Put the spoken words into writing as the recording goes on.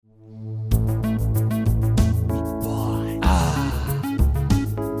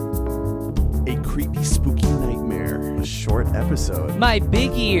episode. My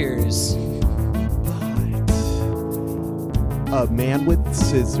big ears. A man with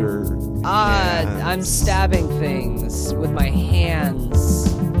scissors. I'm stabbing things with my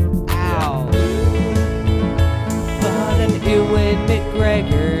hands. Ow. But an Ewan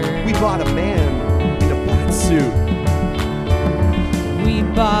McGregor. We bought a man in a black suit. We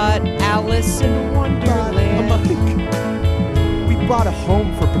bought Alice in Wonderland. We bought a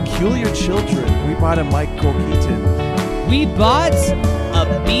home for peculiar children. We bought a Michael Keaton. We bought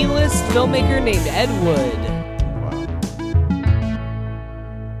a B-list filmmaker named Ed Wood.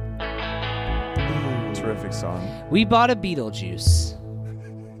 Terrific song. We bought a Beetlejuice.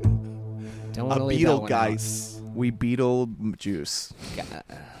 Don't want to A leave beetle that one guys. We beetled juice. out.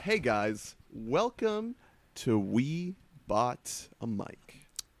 Hey guys, welcome to We Bought a Mic.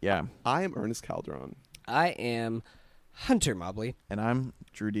 Yeah. I am Ernest Calderon. I am Hunter Mobley. And I'm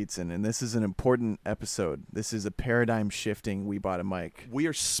Drew Dietzen, and this is an important episode. This is a paradigm-shifting We Bought a Mic. We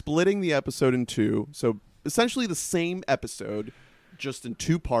are splitting the episode in two, so essentially the same episode, just in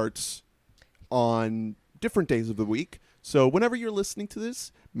two parts on different days of the week. So whenever you're listening to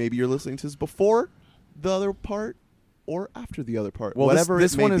this, maybe you're listening to this before the other part or after the other part. Well, whatever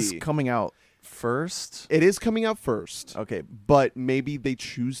this it may one is be. coming out first. It is coming out first. Okay. But maybe they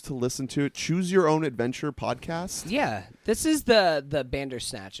choose to listen to it. Choose Your Own Adventure podcast. Yeah, this is the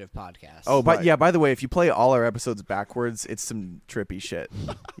Bandersnatch of podcasts. Oh, but Right. yeah, by the way, if you play all our episodes backwards, it's some trippy shit.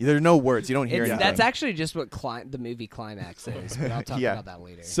 There are no words. You don't hear anything. That's actually just what the movie climax is, but I'll talk Yeah. about that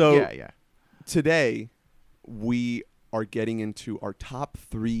later. So yeah. today we are getting into our top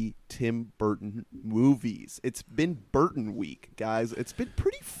 3 Tim Burton movies. It's been Burton week, guys. It's been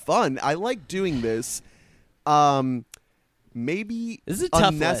pretty fun. I like doing this. Maybe This is a tough list.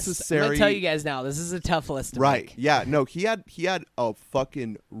 I'm unnecessary. gonna tell you guys now, this is a tough list to Right. make. Yeah. No, he had a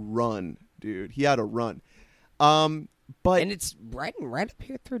fucking run, dude. He had a run. But And it's right up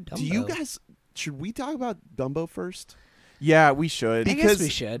here through Dumbo. do you guys should we talk about Dumbo first? Yeah, we should. I guess we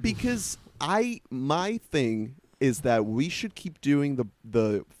should. Because my thing is that we should keep doing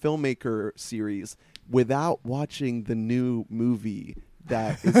the filmmaker series without watching the new movie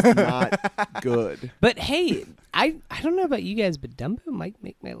that is not good. But hey, I don't know about you guys, but Dumbo might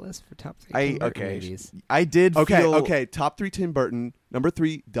make my list for top 3 Tim Burton movies. I did feel... Okay. Top 3 Tim Burton. Number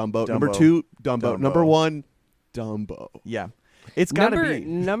 3 Dumbo. Number Dumbo. 2 Dumbo. Dumbo. Number 1 Dumbo. Yeah. It's got to be.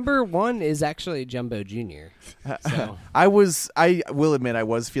 Number 1 is actually Jumbo Jr. So. I will admit, I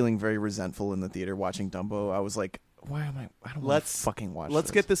was feeling very resentful in the theater watching Dumbo. I was like, why am I don't want to fucking watch Let's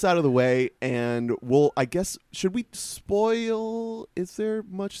this. get this out of the way, and I guess, should we spoil? Is there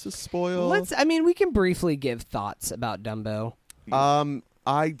much to spoil? We can briefly give thoughts about Dumbo.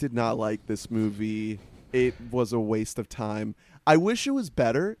 I did not like this movie. It was a waste of time. I wish it was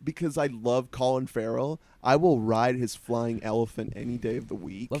better because I love Colin Farrell. I will ride his flying elephant any day of the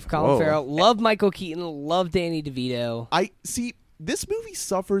week. Love Colin Farrell. Love Michael Keaton. Love Danny DeVito. I see this movie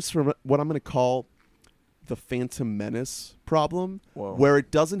suffers from what I'm going to call the Phantom Menace problem, where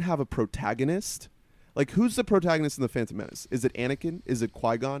it doesn't have a protagonist. Like, who's the protagonist in the Phantom Menace? Is it Anakin? Is it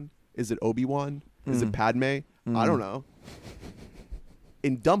Qui-Gon? Is it Obi-Wan? Is it Padme? I don't know.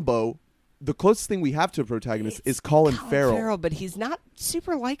 In Dumbo, the closest thing we have to a protagonist is Colin Farrell. But he's not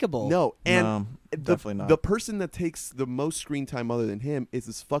super likable. No, and No, definitely not. The person that takes the most screen time other than him is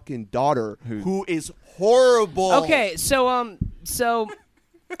his fucking daughter, who is horrible. Okay, so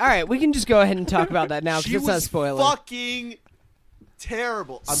all right, we can just go ahead and talk about that now because She it's not a was spoiler. fucking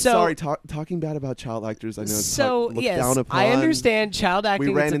terrible. I'm So- sorry, talking bad about child actors. I know it's looked yes, down upon. I understand child acting.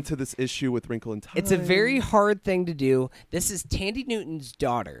 We ran it's a- into this issue with Wrinkle in Time. It's a very hard thing to do. This is Tandy Newton's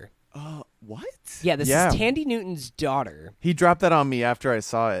daughter. What? Yeah, this Yeah. is Tandy Newton's daughter. He dropped that on me after I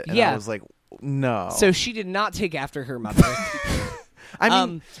saw it, and Yeah. I was like, no. So she did not take after her mother. I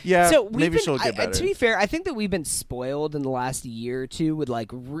mean, yeah, so we've maybe been, she'll get better. To be fair, I think that we've been spoiled in the last year or two with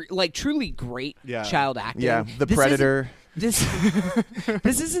like truly great child acting. Yeah, The This Predator. This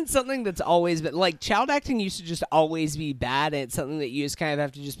isn't something that's always been like child acting used to just always be bad, and it's something that you just kind of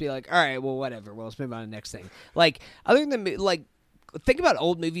have to just be like, all right, well, whatever. Well, let's move on to the next thing. Like other than like, think about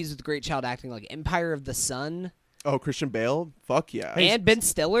old movies with great child acting, like Empire of the Sun. Oh, Christian Bale? Fuck yeah. And Ben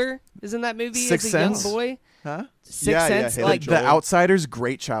Stiller is in that movie Sixth as a young Sense? boy. Huh? Sixth Sense, Haley like Joel. The Outsiders,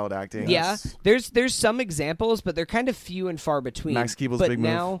 great child acting. yeah. There's some examples, but they're kind of few and far between. Max Keeble's but Big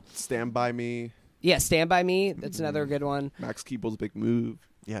Move. now, Stand By Me. yeah, Stand By Me. That's another good one. Max Keeble's Big Move.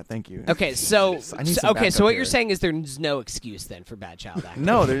 Yeah, thank you. Okay, so I need some so backup what here. you're saying is there's no excuse then for bad child acting.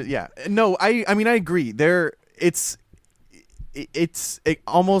 No, no. I mean, I agree. It's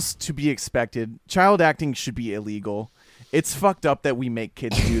almost to be expected. Child acting should be illegal. It's fucked up that we make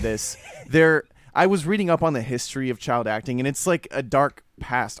kids do this. I was reading up on the history of child acting, and it's like a dark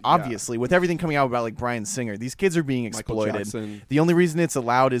past, obviously, with everything coming out about like Bryan Singer. These kids are being exploited. The only reason it's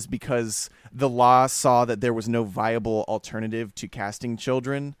allowed is because the law saw that there was no viable alternative to casting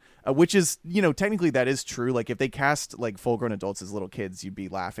children, which is, technically that is true. Like if they cast like full-grown adults as little kids, you'd be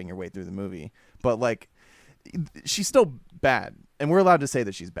laughing your way through the movie. But like, she's still bad. And we're allowed to say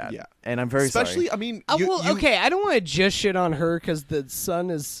that she's bad. Yeah. And I'm very Especially, sorry. I mean... okay, I don't want to just shit on her because the son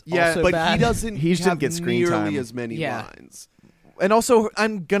is also but bad. He didn't get screen nearly time. as many lines. And also,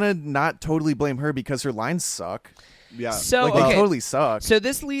 I'm going to not totally blame her because her lines suck. Yeah. So, they totally suck. So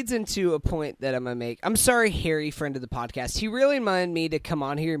this leads into a point that I'm going to make. I'm sorry, Harry, friend of the podcast. He really wanted me to come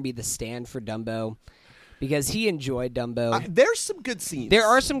on here and be the stand for Dumbo because he enjoyed Dumbo. There's some good scenes. There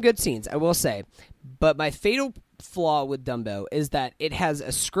are some good scenes, I will say. But my fatal flaw with Dumbo is that it has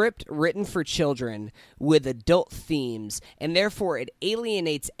a script written for children with adult themes, and therefore it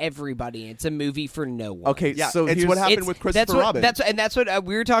alienates everybody. It's a movie for no one. Okay, so it's what happened with Christopher Robin. That's what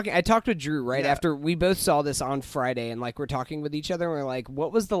we were talking. I talked with Drew after we both saw this on Friday, and like we're talking with each other, and we're like,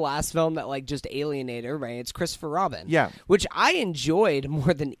 "What was the last film that like just alienated everybody?" It's Christopher Robin. Yeah, which I enjoyed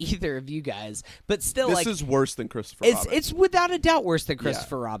more than either of you guys, but still, this is worse than Christopher Robin. It's without a doubt worse than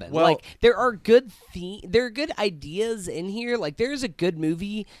Christopher Robin. Well, like there are good there are good ideas in here. Like there's a good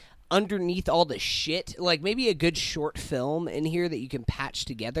movie underneath all the shit. Like maybe a good short film in here that you can patch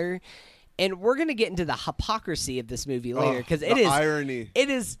together. And we're gonna get into the hypocrisy of this movie later because it is irony. It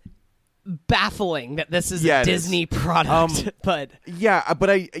is baffling that this is a Disney product. But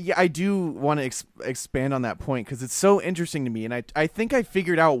I do want to expand on that point because it's so interesting to me, and I think I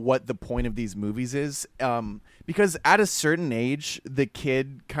figured out what the point of these movies is. Because at a certain age, the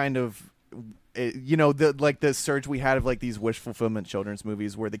kid kind of. The surge we had of like these wish fulfillment children's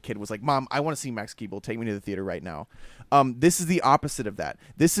movies where the kid was like, "Mom, I want to see Max Keeble. Take me to the theater right now." This is the opposite of that.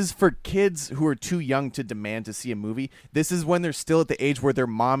 This is for kids who are too young to demand to see a movie. This is when they're still at the age where their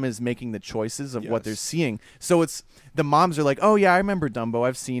mom is making the choices of what they're seeing. So it's the moms are like, "Oh yeah, I remember Dumbo.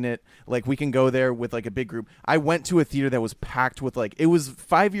 I've seen it. Like we can go there with like a big group." I went to a theater that was packed with like it was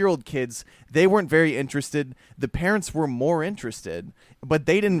 5-year-old kids. They weren't very interested. The parents were more interested, but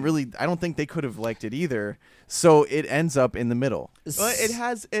they didn't really. I don't think they could have liked it either. So it ends up in the middle. Well, it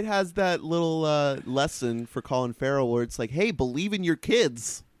has that little lesson for Colin Farrell where it's like, hey, believe in your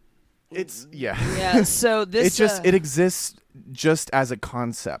kids. It's yeah. So this it exists just as a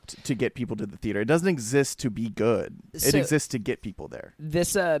concept to get people to the theater. It doesn't exist to be good. It exists to get people there.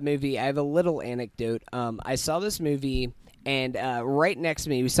 This movie, I have a little anecdote. I saw this movie. And right next to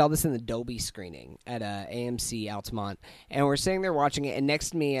me, we saw this in the Dolby screening at AMC Altamont, and we're sitting there watching it. And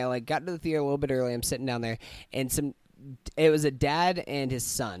next to me, I like got to the theater a little bit early. I'm sitting down there, and it was a dad and his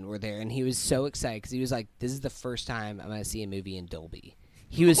son were there, and he was so excited because he was like, "This is the first time I'm gonna see a movie in Dolby."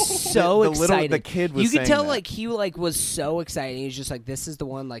 He was so excited. The kid was you could tell that. like he like was so excited. He was just like, "This is the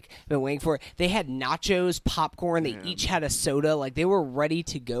one." Like been waiting for it. They had nachos, popcorn. They each had a soda. Like they were ready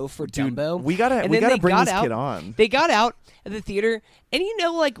to go for Dumbo. We gotta bring this kid on. They got out at the theater, and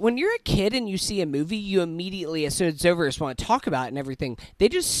like when you're a kid and you see a movie, you immediately, as soon as it's over, just want to talk about it and everything. They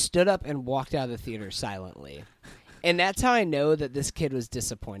just stood up and walked out of the theater silently. And that's how I know that this kid was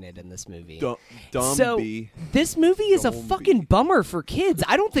disappointed in this movie. So this movie is a fucking bummer for kids.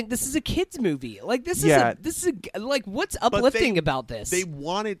 I don't think this is a kids movie. Like this is like what's uplifting about this? They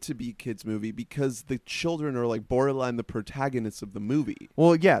want it to be a kids movie because the children are like borderline the protagonists of the movie.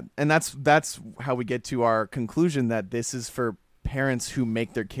 Well, yeah, and that's how we get to our conclusion that this is for parents who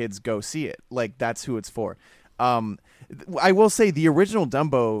make their kids go see it. Like that's who it's for. I will say the original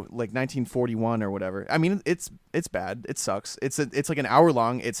Dumbo, like 1941 or whatever. I mean, it's bad. It sucks. It's like an hour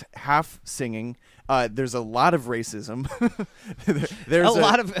long. It's half singing. There's a lot of racism. there's a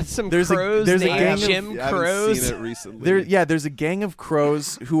lot of some crows. There's a gang gang Jim I Crows. haven't seen it recently. There's a gang of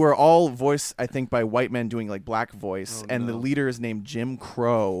crows who are all voiced, I think, by white men doing like black voice, and the leader is named Jim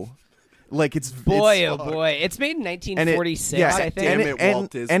Crow. Like it's boy. It's made in 1946. I think.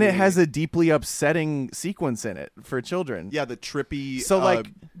 Walt Disney. And it has a deeply upsetting sequence in it for children. Yeah, the trippy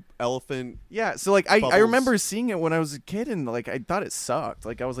elephant. Yeah, so like I remember seeing it when I was a kid, and like I thought it sucked.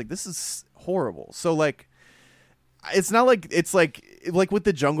 Like I was like, this is horrible. So like, it's not like it's like with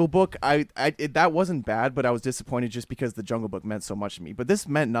the Jungle Book. That wasn't bad, but I was disappointed just because the Jungle Book meant so much to me. But this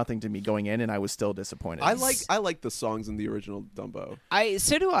meant nothing to me going in, and I was still disappointed. I like the songs in the original Dumbo.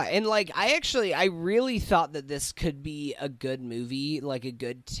 So do I. And like I really thought that this could be a good movie, like a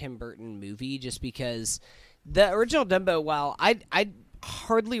good Tim Burton movie, just because the original Dumbo, while I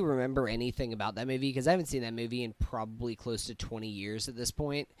hardly remember anything about that movie because I haven't seen that movie in probably close to 20 years at this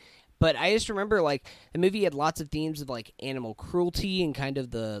point. But I just remember, like, the movie had lots of themes of, like, animal cruelty and kind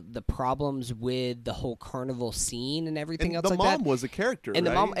of the problems with the whole carnival scene and everything else the like mom that. was a character, And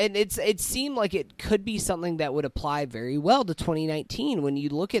right? the mom, and it seemed like it could be something that would apply very well to 2019. When you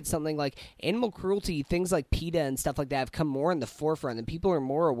look at something like animal cruelty, things like PETA and stuff like that have come more in the forefront, and people are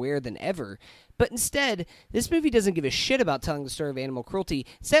more aware than ever. But instead, this movie doesn't give a shit about telling the story of animal cruelty.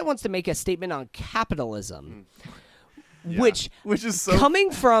 Instead, it wants to make a statement on capitalism, which is so coming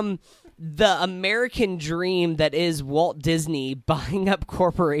from the American dream that is Walt Disney buying up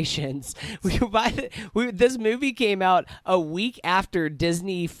corporations. This movie came out a week after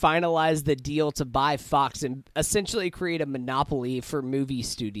Disney finalized the deal to buy Fox and essentially create a monopoly for movie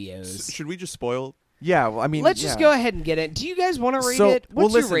studios. Should we just spoil? Yeah, well, I mean, Let's just go ahead and get it. Do you guys want to rate it?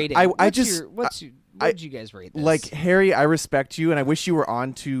 What's your rating? What did you guys rate this? Like, Harry, I respect you, and I wish you were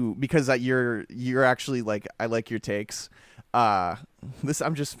on to, because you're actually, like, I like your takes. I'm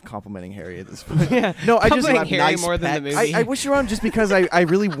just complimenting Harry at this point. Yeah, no, I just complimenting Harry nice more than the movie. I wish you were on just because I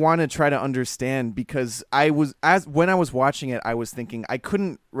really want to try to understand, because when I was watching it, I was thinking I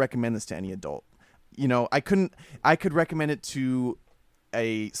couldn't recommend this to any adult. You know, I could recommend it to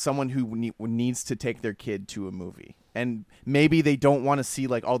someone who needs to take their kid to a movie, and maybe they don't want to see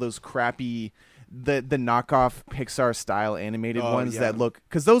like all those crappy the knockoff Pixar style animated ones that look,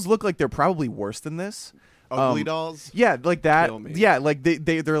 because those look like they're probably worse than this. Ugly Dolls? Yeah, like that. Kill me. Yeah, like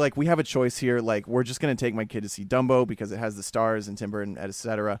they're like, we have a choice here. Like, we're just gonna take my kid to see Dumbo because it has the stars and Tim Burton,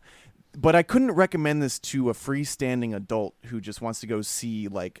 etc. But I couldn't recommend this to a freestanding adult who just wants to go see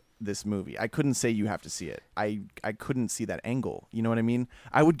like this movie. I couldn't say you have to see it. I couldn't see that angle. You know what I mean?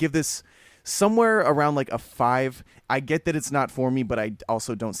 I would give this somewhere around like a 5. I get that it's not for me, but I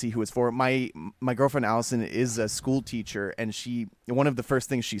also don't see who it's for. My girlfriend Allison is a school teacher, and one of the first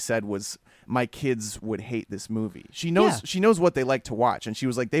things she said was, my kids would hate this movie. She knows what they like to watch, and she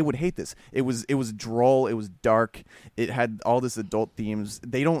was like, they would hate this. It was droll, it was dark, it had all this adult themes.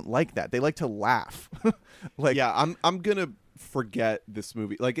 They don't like that. They like to laugh. Like, yeah, I'm gonna forget this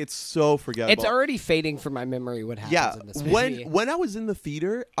movie. Like, it's so forgettable. It's already fading from my memory what happens in this movie. When I was in the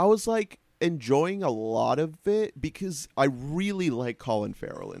theater, I was like enjoying a lot of it because I really like Colin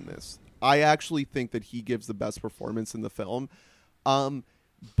Farrell in this. I actually think that he gives the best performance in the film.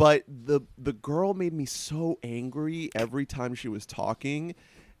 But the girl made me so angry every time she was talking,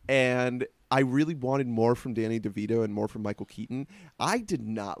 and I really wanted more from Danny DeVito and more from Michael Keaton. I did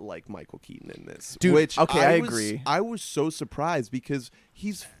not like Michael Keaton in this. Dude, which I agree. I was so surprised because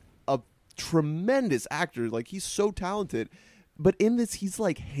he's a tremendous actor. Like, he's so talented. But in this, he's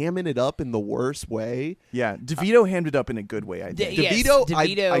like hamming it up in the worst way. Yeah, DeVito hammed it up in a good way, I think. Yes, DeVito,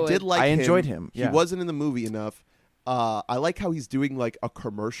 DeVito I did like I him. enjoyed him. Yeah. He wasn't in the movie enough. I like how he's doing like a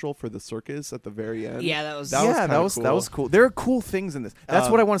commercial for the circus at the very end. Yeah, that was that was cool. There are cool things in this. That's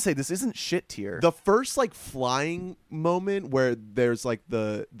what I want to say. This isn't shit tier. The first like flying moment where there's like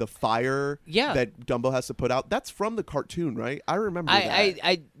the fire that Dumbo has to put out. That's from the cartoon, right? I remember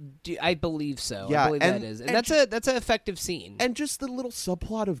that. I believe so. Yeah, I believe that is. And that's an effective scene. And just the little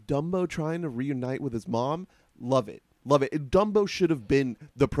subplot of Dumbo trying to reunite with his mom. Love it. Love it. Dumbo should have been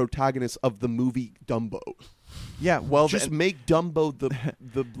the protagonist of the movie Dumbo. Yeah, well, just make Dumbo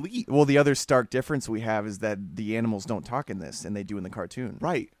the lead. Well, the other stark difference we have is that the animals don't talk in this, and they do in the cartoon.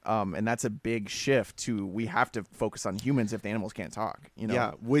 Right. And that's a big shift to, we have to focus on humans if the animals can't talk. You know?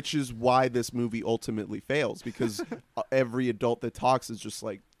 Yeah, which is why this movie ultimately fails, because every adult that talks is just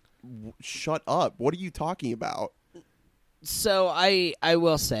like, shut up. What are you talking about? So I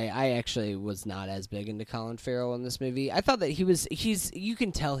will say I actually was not as big into Colin Farrell in this movie. I thought that he's you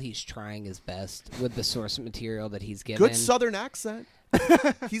can tell he's trying his best with the source material that he's given. Good Southern accent.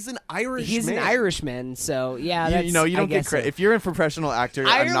 He's an Irish He's man. an Irishman, so yeah. That's, you don't get credit. If you're a professional actor,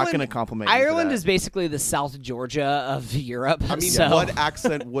 I'm not going to compliment you. Ireland is basically the South Georgia of Europe. I mean, what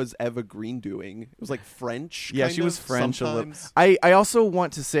accent was Eva Green doing? It was like French. Yeah, she was French sometimes. a little. I also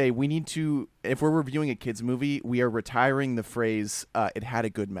want to say we need to, if we're reviewing a kids movie, we are retiring the phrase "it had a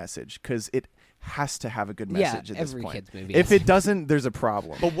good message" because it has to have a good message at this every point. kids movie. If it doesn't, there's a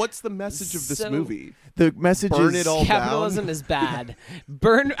problem. But what's the message of this movie? The message Burn is it all capitalism down. is bad.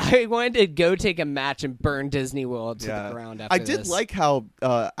 I wanted to go take a match and burn Disney World to the ground after I did this. like how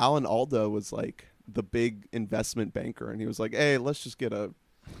Alan Alda was like the big investment banker, and he was like, "Hey, let's just get a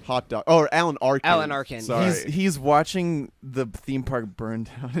hot dog." Oh, Alan Arkin. Alan Arkin. Sorry. He's watching the theme park burn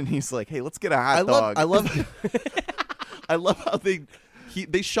down, and he's like, "Hey, let's get a hot dog." I love I love how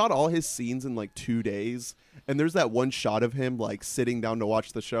they shot all his scenes in like 2 days, and there's that one shot of him like sitting down to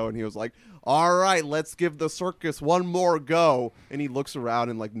watch the show, and he was like, "All right, let's give the circus one more go," and he looks around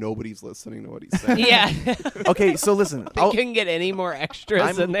and like nobody's listening to what he's saying. Yeah. Okay, so listen, They couldn't get any more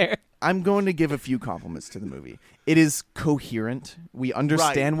extras in there. I'm going to give a few compliments to the movie. It is coherent. We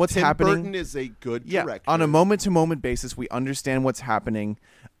understand what's Tim happening. Burton is a good director. On a moment-to-moment basis, we understand what's happening.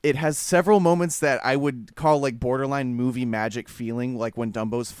 It has several moments that I would call like borderline movie magic feeling, like when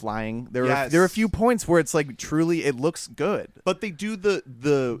Dumbo's flying. There are a few points where it's like truly it looks good. But they do the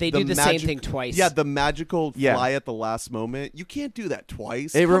same thing twice. Yeah, the magical fly at the last moment. You can't do that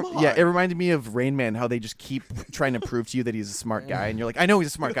twice. It reminded me of Rain Man, how they just keep trying to prove to you that he's a smart guy, and you're like, I know he's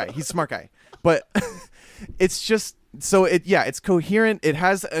a smart guy. He's a smart guy, but it's just. So it's coherent. It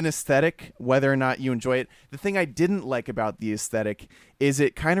has an aesthetic, whether or not you enjoy it. The thing I didn't like about the aesthetic is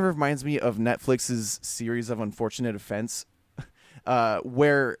it kind of reminds me of Netflix's series of Unfortunate Events,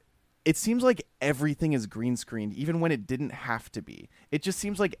 where it seems like everything is green screened, even when it didn't have to be. It just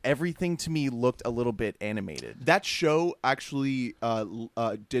seems like everything to me looked a little bit animated. That show actually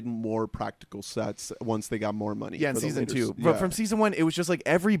did more practical sets once they got more money. Yeah, in season 2. Yeah. But from season 1, it was just like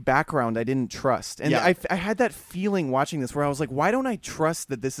every background I didn't trust. And I had that feeling watching this where I was like, why don't I trust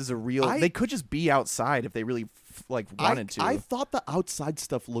that this is a real... they could just be outside if they really wanted to. I thought the outside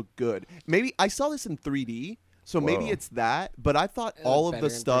stuff looked good. Maybe I saw this in 3D. So maybe it's that, but I thought all of the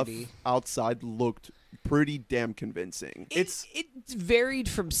stuff outside looked pretty damn convincing. It's varied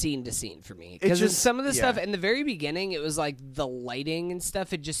from scene to scene for me, because some of the stuff in the very beginning, it was like the lighting and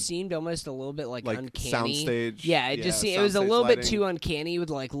stuff. It just seemed almost a little bit like uncanny. Soundstage. Yeah, it was a little bit too uncanny. With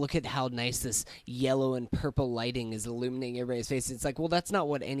like, look at how nice this yellow and purple lighting is illuminating everybody's face. It's like, well, that's not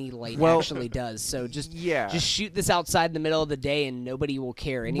what any light actually does. So just shoot this outside in the middle of the day and nobody will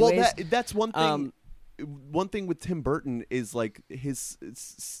care anyways. Well, that's one thing. One thing with Tim Burton is like his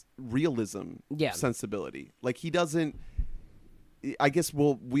realism sensibility. Like he doesn't. I guess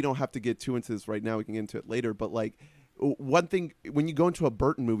we don't have to get too into this right now. We can get into it later. But like one thing, when you go into a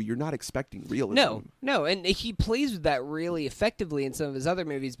Burton movie, you're not expecting realism. No, and he plays with that really effectively in some of his other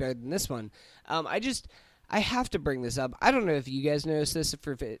movies better than this one. I have to bring this up. I don't know if you guys noticed this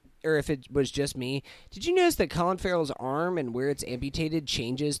or if it was just me. Did you notice that Colin Farrell's arm and where it's amputated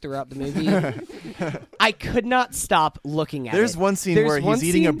changes throughout the movie? I could not stop looking at it. There's one scene where he's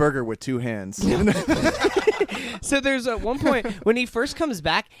eating a burger with 2 hands. So there's one point when he first comes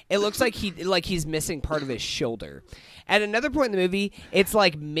back, it looks like he's missing part of his shoulder. At another point in the movie, it's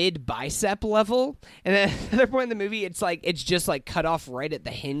like mid bicep level, and then at another point in the movie, it's just like cut off right at the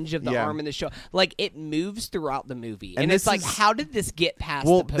hinge of the arm and the shoulder. Like it moves throughout the movie, and it's like, how did this get past?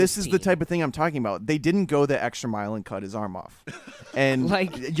 Well, the this is the type of thing I'm talking about. They didn't go the extra mile and cut his arm off, and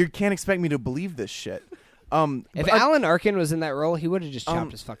like you can't expect me to believe this shit. If Alan Arkin was in that role, he would have just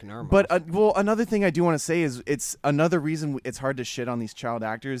chopped his fucking arm off. But another thing I do want to say is it's another reason it's hard to shit on these child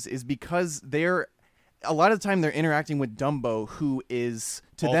actors is because they're a lot of the time they're interacting with Dumbo, who is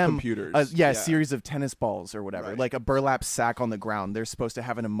to all them computers. A series of tennis balls or whatever, right. like a burlap sack on the ground. They're supposed to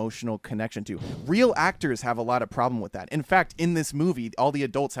have an emotional connection to. Real actors have a lot of problem with that. In fact, in this movie, all the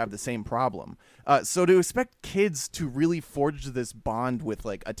adults have the same problem. So to expect kids to really forge this bond with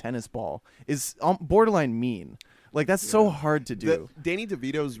like a tennis ball is borderline mean. Like that's so hard to do. Danny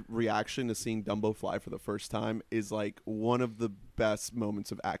DeVito's reaction to seeing Dumbo fly for the first time is like one of the best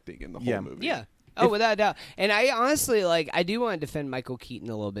moments of acting in the whole movie. Yeah. Oh, without a doubt. And I honestly, I do want to defend Michael Keaton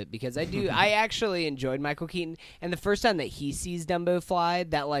a little bit because I actually enjoyed Michael Keaton. And the first time that he sees Dumbo fly,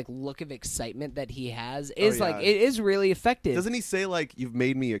 that, look of excitement that he has is, it is really effective. Doesn't he say, you've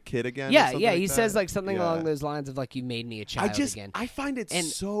made me a kid again? Yeah, yeah. He says, something along those lines of, you made me a child again. I find it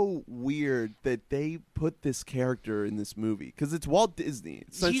so weird that they put this character in this movie because it's Walt Disney.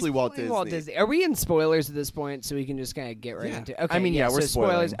 Essentially Walt Disney. Are we in spoilers at this point so we can just kind of get right into it? Okay, I mean, we're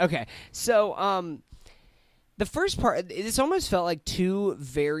spoilers. Okay, so, the first part, it's almost felt like two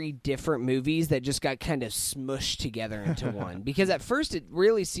very different movies that just got kind of smushed together into one. Because at first, it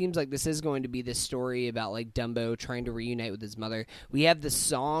really seems like this is going to be this story about Dumbo trying to reunite with his mother. We have the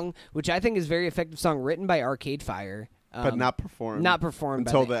song, which I think is a very effective song, written by Arcade Fire. But not performed. Not performed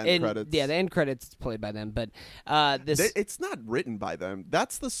until by the end credits. Yeah, the end credits is played by them. But it's not written by them.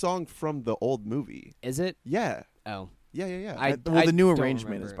 That's the song from the old movie. Is it? Yeah. Oh. Yeah. The new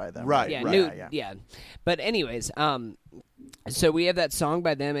arrangement is by them. Right. Yeah. But anyways, so we have that song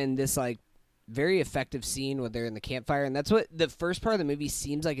by them and this very effective scene where they're in the campfire, and that's what the first part of the movie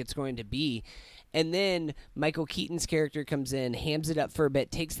seems like it's going to be. And then Michael Keaton's character comes in, hams it up for a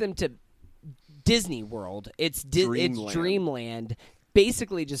bit, takes them to Disney World. It's Dreamland.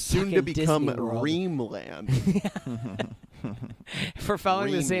 Basically just soon to become Reamland. For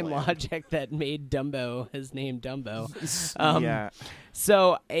following the same logic that made Dumbo his name Dumbo. Yeah.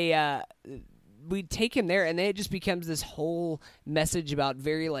 So we take him there, and then it just becomes this whole message about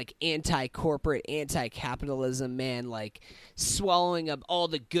very like anti-corporate, anti-capitalism, man, like swallowing up all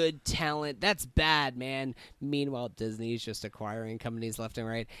the good talent. That's bad, man. Meanwhile, Disney's just acquiring companies left and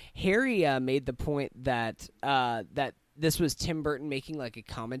right. Harry made the point that that this was Tim Burton making like a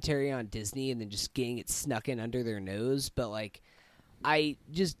commentary on Disney and then just getting it snuck in under their nose, but like I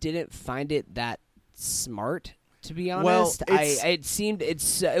just didn't find it that smart, to be honest.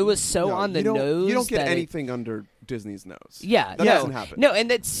 It was so on the nose. You don't get that anything under Disney's nose. Yeah, that doesn't happen. No, and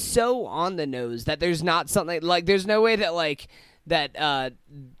that's so on the nose that there's not something like there's no way that like that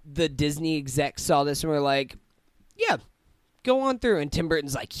the Disney execs saw this and were like, yeah, go on through, and Tim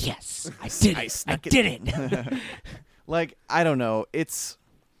Burton's like, yes, I did it. I did it. Like, I don't know. It's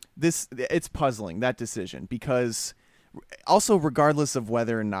puzzling, that decision, because also regardless of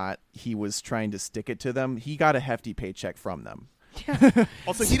whether or not he was trying to stick it to them, he got a hefty paycheck from them. Yeah.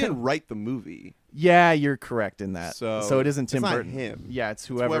 Also, he didn't write the movie. Yeah, you're correct in that. So it isn't Tim it's not Burton. him. Yeah, it's It's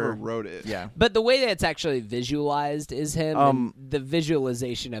whoever wrote it. Yeah. But the way that it's actually visualized is him. And the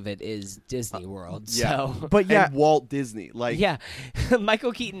visualization of it is Disney World. Yeah. So, But yeah, And Walt Disney, like yeah,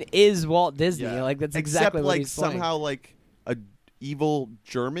 Michael Keaton is Walt Disney. yeah. Like that's Except, exactly what like he's playing. somehow like a evil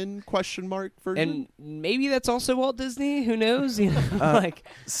German version. And maybe that's also Walt Disney. Who knows? You know, like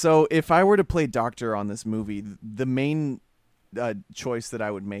so if I were to play Doctor on this movie, the main choice that I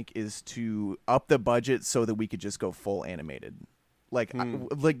would make is to up the budget so that we could just go full animated. Like,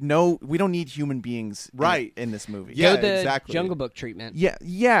 no, we don't need human beings in this movie. Yeah, go the exactly. Jungle Book treatment.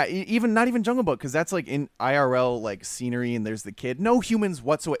 Yeah, even not even Jungle Book, because that's like in IRL like scenery and there's the kid. No humans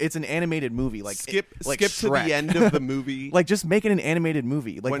whatsoever. It's an animated movie. Like skip like to Shrek. the end of the movie. Like just make it an animated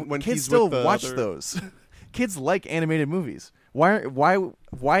movie. Like When kids he's still with the watch other- those. Kids like animated movies.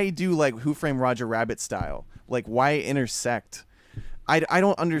 Why do like Who Framed Roger Rabbit style? Like why intersect? I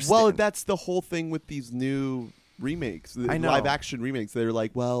don't understand. Well, that's the whole thing with these new remakes, the I know. live action remakes. They're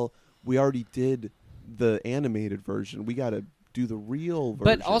like, well, we already did the animated version. We got to do the real version.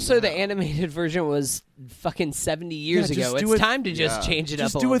 But also, the now. animated version was fucking 70 years Yeah, just ago. do It's it- time to just change it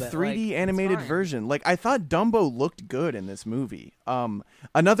just up do a little bit. 3D Like, animated it's fine. version. Like I thought Dumbo looked good in this movie.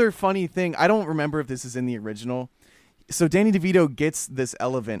 Another funny thing, I don't remember if this is in the original. So Danny DeVito gets this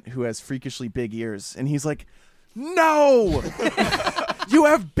elephant who has freakishly big ears, and he's like, "No, you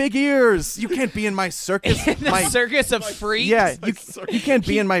have big ears. You can't be in my circus. The circus of freaks. Yeah, you can't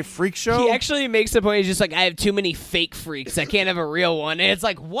be in my freak show." He actually makes the point. He's just like, I have too many fake freaks. I can't have a real one. And it's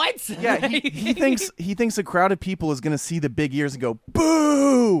like, what? Yeah, he thinks a crowd of people is gonna see the big ears and go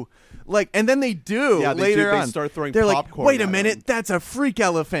boo, like, and then they do. Yeah, they later do. They on. start throwing They're popcorn like, wait a at minute, him." that's a freak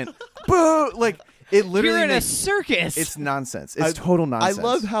elephant. Boo! Like it literally. You're in a makes, circus. it's nonsense. It's total nonsense. I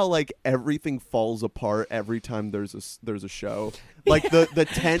love how like everything falls apart every time there's a show. Like the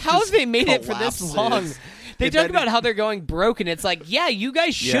tent. How have just they made it for this collapses. long? They And talk then about how they're going broke, and it's like, yeah, you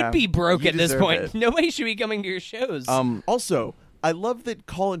guys should Yeah, be broke you at this deserve point. it. Nobody should be coming to your shows. Also, I love that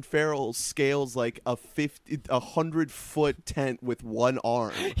Colin Farrell scales like a 100-foot tent with one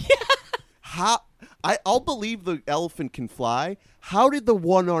arm. How I'll believe the elephant can fly. How did the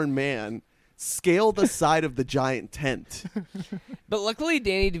one-armed man scale the side of the giant tent? But luckily,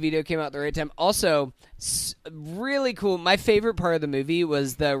 Danny DeVito came out at the right time. Also, really cool. My favorite part of the movie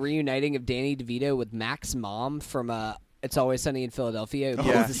was the reuniting of Danny DeVito with Mac's mom from It's Always Sunny in Philadelphia, who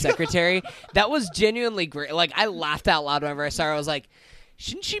Yeah. was the secretary. That was genuinely great. Like, I laughed out loud whenever I saw her. I was like,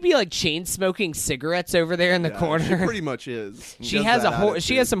 shouldn't she be like chain smoking cigarettes over there in the She corner? pretty much is. She does has that she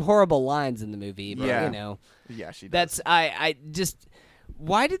attitude. has some horrible lines in the movie, but Yeah. you know. Yeah, she does. That's I just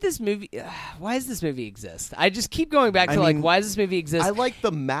why did this movie why does this movie exist? I just keep going back to I like mean, why does this movie exist? I like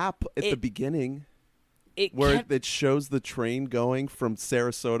the map at the It- beginning it where kept- it shows the train going from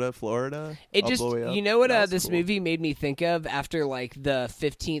Sarasota, Florida. It up just, the way up. you know what That was this cool. movie made me think of after like the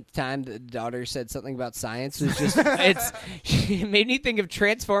 15th time the daughter said something about science was just, it made me think of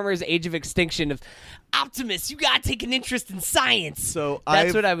Transformers Age of Extinction of Optimus, you gotta take an interest in science. So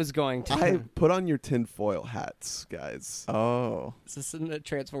That's what I was going to. I put on your tinfoil hats, guys. oh. Is this in the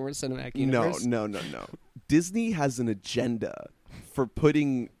Transformers cinematic No, universe? no. Disney has an agenda for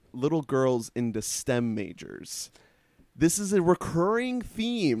putting little girls into STEM majors. This is a recurring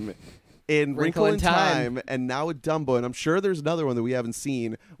theme in Wrinkle in Time and now with Dumbo, and I'm sure there's another one that we haven't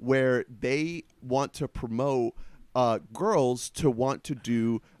seen where they want to promote girls to want to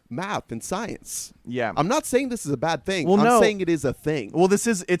do math and science. Yeah. I'm not saying this is a bad thing. Well, I'm no. saying it is a thing. Well,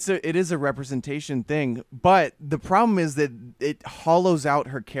 it is a representation thing, but the problem is that it hollows out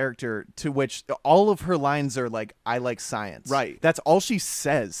her character, to which all of her lines are like, "I like science." Right. That's all she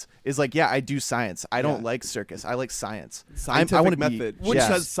says, is like, yeah, I do science. I don't Yeah. like circus. I like science. Scientific I wanna method. Be, Which yes.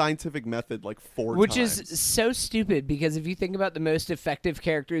 says scientific method like 4 Which times. is so stupid because if you think about the most effective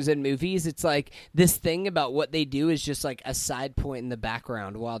characters in movies, it's like this thing about what they do is just like a side point in the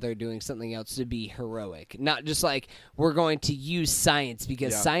background while they're doing something else to be heroic. Not just like we're going to use science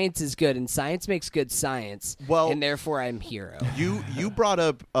because Yeah. science is good and science makes good science. Well- and therefore I'm hero. You brought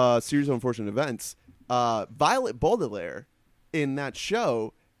up a series of unfortunate events. Violet Baudelaire in that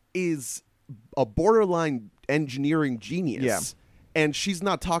show is a borderline engineering genius. Yeah. And she's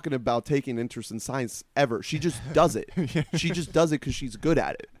not talking about taking interest in science ever. She just does it. She just does it because she's good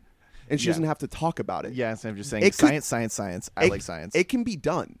at it. And she Yeah. doesn't have to talk about it. Yes, I'm just saying It could- science. I like science. It can be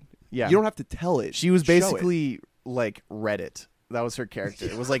done. Yeah. You don't have to tell it. She was Show it. basically like Reddit. That was her character.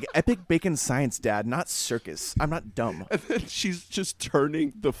 It was like epic bacon science, Dad, not circus. I'm not dumb. And then she's just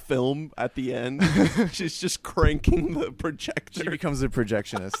turning the film at the end. She's just cranking the projector. She becomes a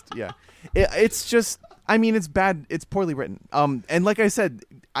projectionist. Yeah, it's just. I mean, it's bad. It's poorly written. And like I said,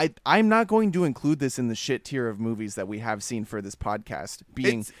 I'm not going to include this in the shit tier of movies that we have seen for this podcast.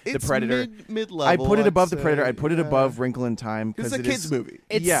 Being It's The Predator, mid-level. I put it I'd above The say. Predator. I put it Yeah. above Wrinkle in Time It's because a it kids is- movie.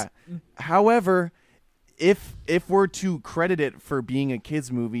 It's- Yeah. However, if we're to credit it for being a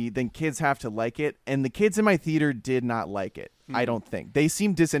kids movie, then kids have to like it, and the kids in my theater did not like it. I don't think they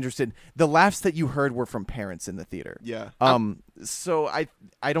seemed disinterested. The laughs that you heard were from parents in the theater. Yeah. So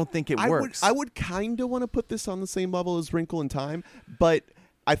I don't think it works. I would kind of want to put this on the same level as Wrinkle in Time, but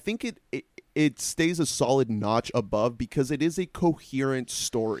I think it stays a solid notch above because it is a coherent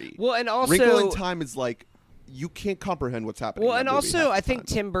story. Well, and also Wrinkle in Time is like you can't comprehend what's happening. Well, in and that movie also, half I the think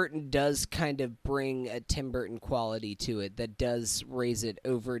time. Tim Burton does kind of bring a Tim Burton quality to it that does raise it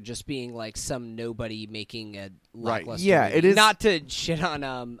over just being like some nobody making a Right. lackluster Yeah, movie. it is- Not to shit on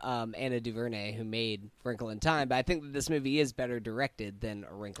Anna DuVernay, who made Wrinkle in Time, but I think that this movie is better directed than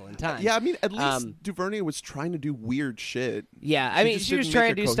A Wrinkle in Time. Yeah, I mean, at least DuVernay was trying to do weird shit. Yeah, I mean, just she was didn't trying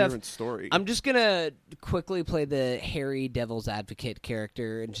make to a do stuff. coherent Story. I'm just gonna quickly play the Harry Devil's Advocate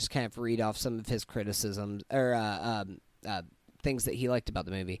character and just kind of read off some of his criticisms or things that he liked about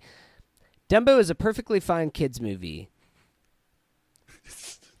the movie. Dumbo is a perfectly fine kids movie.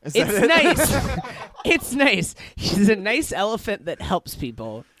 Is that It's it? nice. It's nice. He's a nice elephant that helps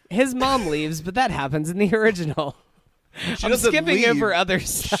people. His mom leaves, but that happens in the original. She I'm doesn't skipping leave. over other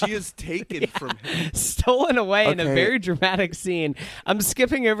stuff. She is taken from him. Stolen away in a Okay. very dramatic scene. I'm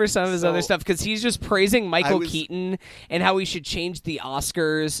skipping over some of his other So, stuff because he's just praising Michael was- Keaton and how we should change the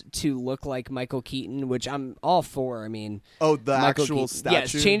Oscars to look like Michael Keaton, which I'm all for. I mean, Oh, the Michael actual Keaton. statue.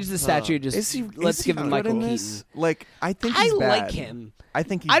 Yes, change the statue. Just let's is give he him good Michael in Keaton. this? Like, I think I he's bad. like him. I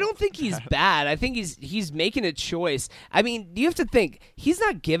think he's I don't think he's bad. I think he's making a choice. I mean, you have to think he's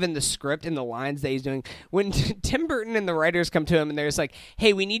not given the script and the lines that he's doing. When Tim Burton and the writers come to him and they're just like,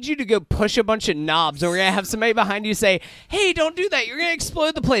 "Hey, we need you to go push a bunch of knobs, and we're gonna have somebody behind you say, "Hey, don't do that. You're gonna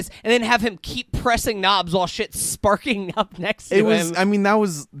explode the place," and then have him keep pressing knobs while shit's sparking up next to It was. him. I mean, that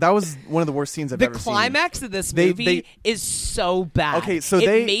was one of the worst scenes I've The ever seen. climax of this They- movie they- is so bad. Okay, so it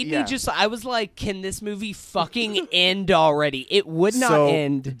they- made yeah. me just. I was like, "Can this movie fucking end already?" It would not so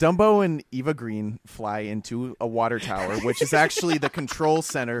end. Dumbo and Eva Green fly into a water tower, which is actually the control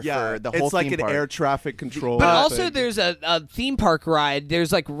center Yeah, for the whole it's like theme an park. air traffic control. But also, thing. there's a theme park ride.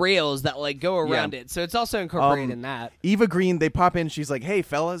 There's like rails that like go around it, so it's also incorporated in that. Eva Green, they pop in. She's like, "Hey,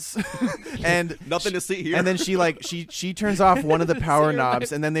 fellas," and Nothing to see here. And then she turns off one of the power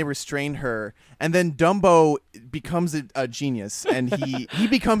knobs, and then they restrain her. And then Dumbo becomes a genius, and he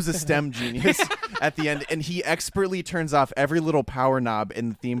becomes a STEM genius at the end, and he expertly turns off every little power knob in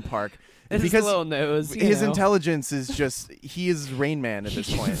the theme park. His Because little nose. you his know. intelligence is just he is Rain Man at this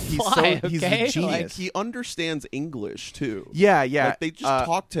He point. can He's fly, he's okay? a genius. like he understands English too. yeah. Like they just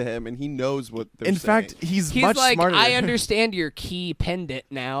talk to him and he knows what they're In saying. fact, he's He's much like, smarter. I understand your key pendant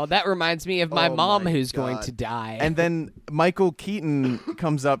now. That reminds me of my Oh mom my who's going God. to die. And then Michael Keaton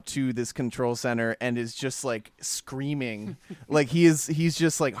comes up to this control center and is just like screaming, like he's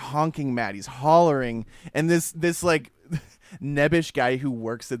just like honking mad. He's hollering, and this like nebbish guy who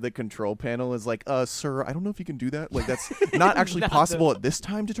works at the control panel is like, sir, I don't know if you can do that. Like that's not actually possible at this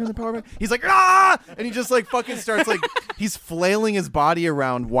time to turn the power back. He's like, ah, and he just like fucking starts like he's flailing his body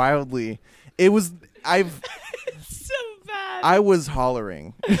around wildly. It was so bad. I was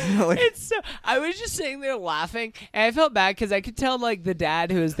hollering. Like, It's so. I was just sitting there laughing, and I felt bad because I could tell like the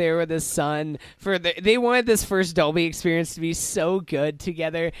dad who was there with his son they wanted this first Dolby experience to be so good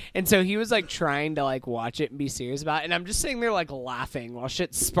together, and so he was like trying to like watch it and be serious about it, and I'm just sitting there like laughing while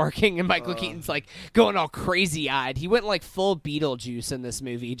shit's sparking, and Michael Keaton's like going all crazy eyed. He went like full Beetlejuice in this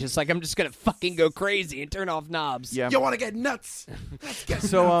movie, just like I'm just gonna fucking go crazy and turn off knobs. yeah. You want to get nuts? Let's get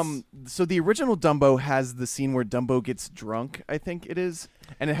So nuts. so the original Dumbo has the scene where Dumbo gets drunk, I think it is,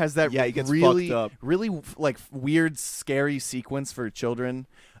 and it has that he gets really fucked up. really like weird scary sequence for children,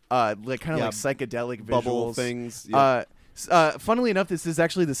 like kind of Yeah, like psychedelic bubble visuals. things. Yeah. Funnily enough, this is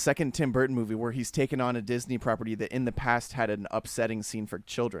actually the second Tim Burton movie where he's taken on a Disney property that in the past had an upsetting scene for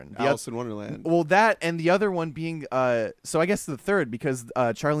children. The Alice in Wonderland. Well, that and the other one being so I guess the third because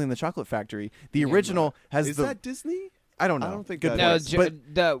Charlie and the Chocolate Factory. The original has Is the that Disney? I don't know. I don't think Good that No, point. is.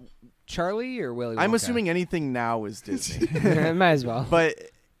 But the Charlie or Willy Wonka? I'm assuming anything now is Disney. Might as well. But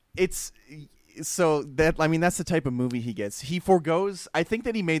it's so that I mean that's the type of movie he gets. He forgoes. I think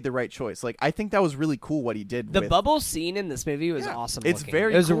that he made the right choice. Like I think that was really cool what he did. The with, bubble scene in this movie was Yeah, awesome. It's looking.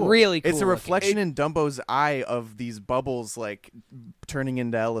 very. It was cool. really cool. It's a looking. reflection in Dumbo's eye of these bubbles like turning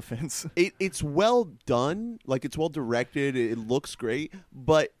into elephants. It's well done, like it's well directed. It looks great,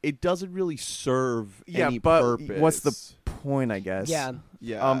 but it doesn't really serve Yeah, any but purpose. what's the point? I guess. Yeah.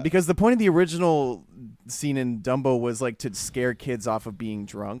 yeah? Because the point of the original scene in Dumbo was like to scare kids off of being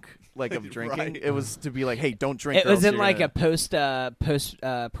drunk, like of drinking. Right. It was to be like, hey, don't drink. It or was else in you're like gonna- a post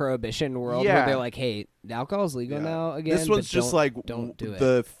prohibition world Yeah. where they're like, "Hey, alcohol's legal Yeah. now again." This one's but just don't- like don't do it.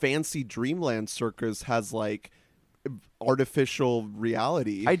 the fancy Dreamland Circus has like artificial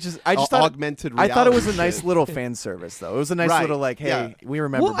reality. I just thought augmented I reality. thought it was a nice shit. little fan service, though. It was a nice Right, little like, hey, yeah. we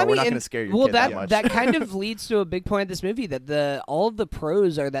remember, Well, but I we're mean, not going to and- scare your well, kid that much. that kind of leads to a big point of this movie that all of the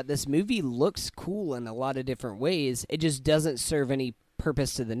pros are that this movie looks cool in a lot of different ways. It just doesn't serve any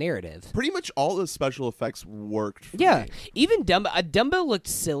purpose to the narrative. Pretty much all the special effects worked. For Yeah, me. even Dumbo looked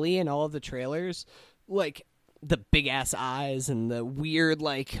silly in all of the trailers, like the big ass eyes and the weird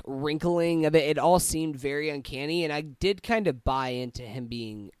like wrinkling of it. It all seemed very uncanny, and I did kind of buy into him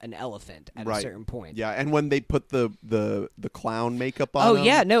being an elephant at a Right. certain point. Yeah, and when they put the clown makeup on Oh him,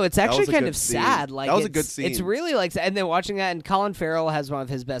 yeah, no, it's that actually was a kind good of scene. sad. Like that was a it's- good scene. It's really like, and then watching that, and Colin Farrell has one of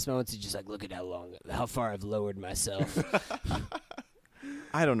his best moments. He's just like, look at how far I've lowered myself.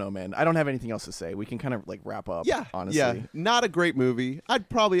 I don't know, man. I don't have anything else to say. We can kind of like wrap up. Yeah, honestly. yeah, not a great movie. I'm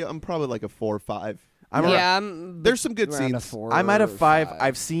probably like a 4 or 5. There's some good around a scenes. 4 I'm at a or 5.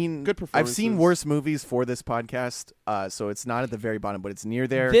 I've seen Good I've seen performances. worse movies for this podcast, so it's not at the very bottom, but it's near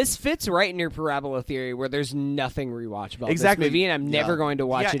there. This fits right in your parabola theory, where there's nothing rewatchable about Exactly. this movie, and I'm never Yeah. going to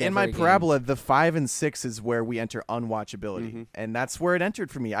watch yeah, it. in ever my again. parabola, the 5 and 6 is where we enter unwatchability, Mm-hmm. and that's where it entered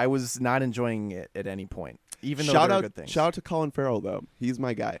for me. I was not enjoying it at any point, even though shout there out, are good things. shout out to Colin Farrell though. He's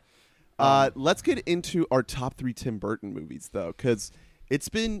my guy. Let's get into our top 3 Tim Burton movies though, because it's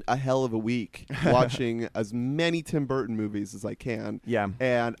been a hell of a week watching as many Tim Burton movies as I can. Yeah.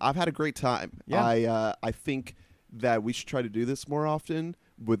 and I've had a great time. Yeah. I think that we should try to do this more often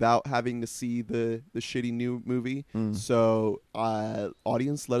without having to see the shitty new movie. So,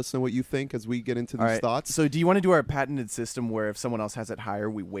 audience, let us know what you think as we get into these All right. thoughts. So, do you want to do our patented system where if someone else has it higher,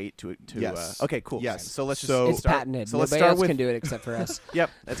 we wait to Yes. okay, cool. Yes. So let's So- just It's start. patented. So let's Nobody start else with. can do it except for us. Yep,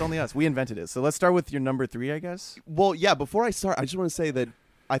 that's only us. We invented it. So let's start with your number 3, I guess. Well, yeah, before I start, I just want to say that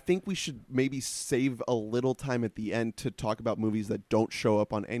I think we should maybe save a little time at the end to talk about movies that don't show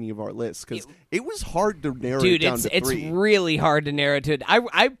up on any of our lists, because it was hard to narrow Dude, it down it's to it's 3. really hard to narrow it to.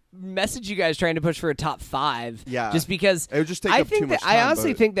 I messaged you guys trying to push for a top 5. Yeah. just because It would just take I up think too that much I time,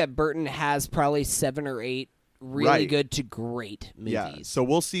 honestly but- think that Burton has probably 7 or 8 really Right. good to great movies. Yeah, so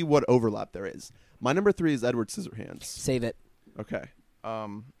we'll see what overlap there is. My number 3 is Edward Scissorhands. Save it. Okay.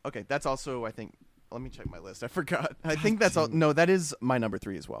 Okay, that's also I think. Let me check my list. I forgot. I think that's all. No, that is my number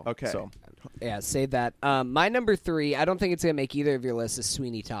 3 as well. Okay. So Yeah, save that. My number 3, I don't think it's gonna make either of your lists, is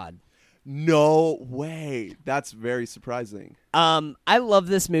Sweeney Todd. No way. That's very surprising. I love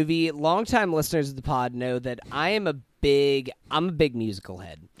this movie. Longtime listeners of the pod know that I'm a big musical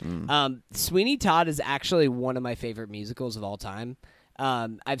head. Sweeney Todd is actually one of my favorite musicals of all time.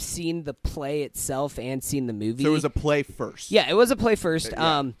 I've seen the play itself and seen the movie. So it was a play first. Yeah, it was a play first.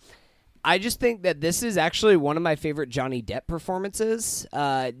 Yeah. I just think that this is actually one of my favorite Johnny Depp performances,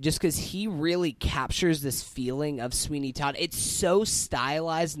 just because he really captures this feeling of Sweeney Todd. It's so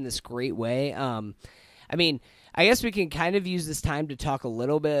stylized in this great way. I mean, I guess we can kind of use this time to talk a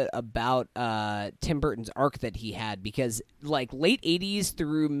little bit about Tim Burton's arc that he had, because like late 80s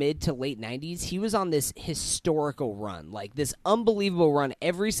through mid to late 90s, he was on this historical run, like this unbelievable run.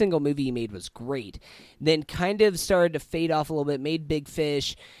 Every single movie he made was great. Then kind of started to fade off a little bit, made Big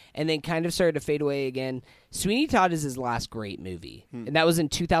Fish, and then kind of started to fade away again. Sweeney Todd is his last great movie, and that was in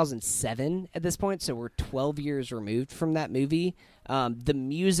 2007 at this point, so we're 12 years removed from that movie. The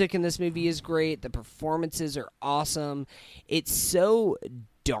music in this movie is great. The performances are awesome. It's so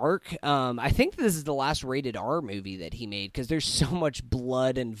dark. I think this is the last rated R movie that he made, because there's so much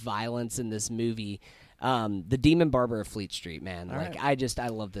blood and violence in this movie. The Demon Barber of Fleet Street, man. All like right. I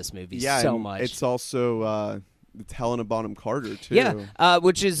love this movie Yeah, so and much. It's also it's Helena Bonham Carter too. Yeah,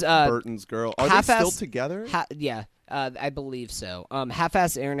 which is Burton's girl. Are they half-ass- still together? Yeah, I believe so.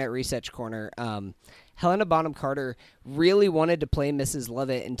 Half-ass Internet Research Corner. Helena Bonham Carter really wanted to play Mrs.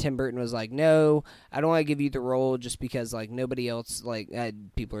 Lovett, and Tim Burton was like, "No, I don't want to give you the role just because like nobody else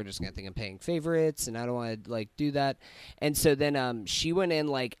people are just gonna think I'm paying favorites, and I don't want to like do that." And so then she went in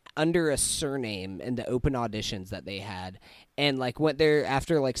like under a surname in the open auditions that they had, and like went there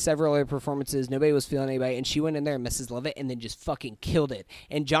after like several other performances. Nobody was feeling anybody, and she went in there, Mrs. Lovett, and then just fucking killed it.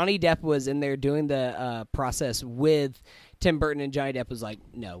 And Johnny Depp was in there doing the process with Tim Burton, and Johnny Depp was like,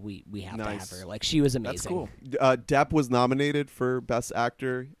 "No, we have to have her." Like, she was amazing. That's cool. Depp was nominated for Best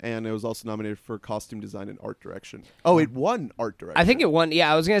Actor, and it was also nominated for Costume Design and Art Direction. Oh, it won Art Direction. I think it won.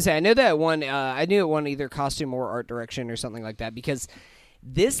 Yeah, I was gonna say I know that it won. I knew it won either costume or art direction or something like that, because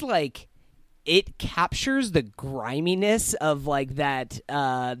this like it captures the griminess of like that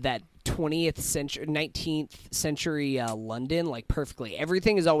 20th century, 19th century London like perfectly.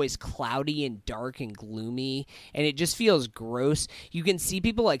 Everything is always cloudy and dark and gloomy, and it just feels gross. You can see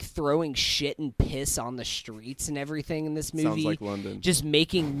people like throwing shit and piss on the streets and everything in this movie. Sounds like London. Just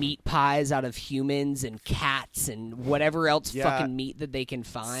making meat pies out of humans and cats and whatever else fucking meat that they can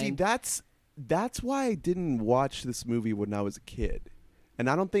find. See, that's why I didn't watch this movie when I was a kid. And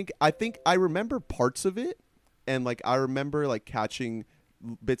I think I remember parts of it, and like I remember like catching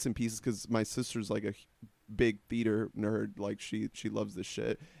bits and pieces because my sister's like a big theater nerd. Like she loves this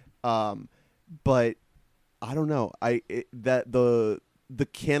shit. But I don't know. The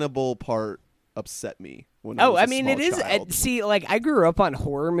cannibal part upset me. When I was a small it is. child. See, like I grew up on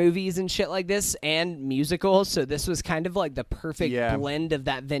horror movies and shit like this, and musicals, so this was kind of like the perfect blend of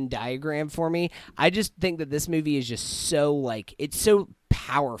that Venn diagram for me. I just think that this movie is just so like it's so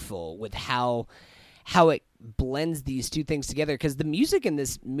powerful with how it blends these two things together, because the music in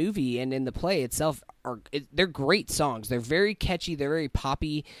this movie and in the play itself they're great songs. They're very catchy, they're very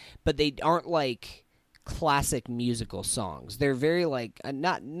poppy, but they aren't like classic musical songs. They're very like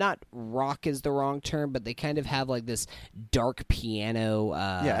not rock is the wrong term, but they kind of have like this dark piano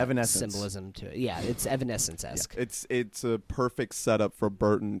Evanescence symbolism to it. Yeah, it's Evanescence-esque. It's a perfect setup for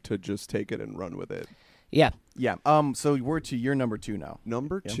Burton to just take it and run with it. Yeah. So we're to your number 2 now.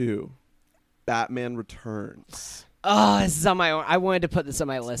 Number 2, Batman Returns. Oh, this is on my own. I wanted to put this on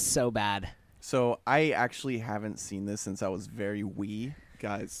my list so bad. So I actually haven't seen this since I was very wee.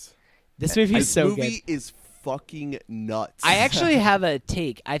 Guys, this movie is so good. This movie is fucking nuts. I actually have a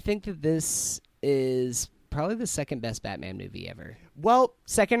take. I think that this is probably the second best Batman movie ever. Well,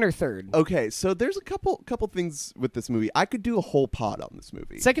 second or third. Okay, so there's a couple things with this movie. I could do a whole pod on this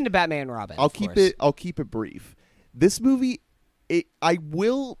movie. Second to Batman and Robin. I'll keep it brief. This movie, I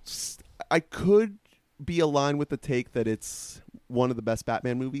could be aligned with the take that it's one of the best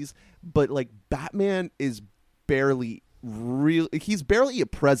Batman movies, but like Batman is barely real. He's barely a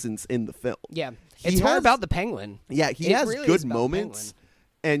presence in the film. Yeah, it's more about the Penguin. Yeah, he has really good moments,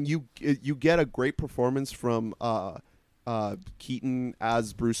 and you get a great performance from Keaton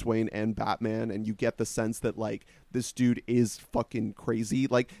as Bruce Wayne and Batman, and you get the sense that like this dude is fucking crazy.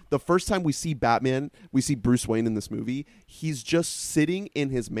 Like the first time we see Bruce Wayne in this movie, he's just sitting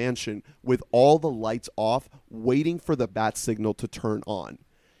in his mansion with all the lights off, waiting for the bat signal to turn on.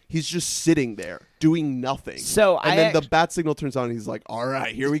 He's just sitting there doing nothing. Then the bat signal turns on and he's like, all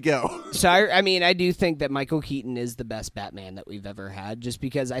right, here we go. So, I do think that Michael Keaton is the best Batman that we've ever had, just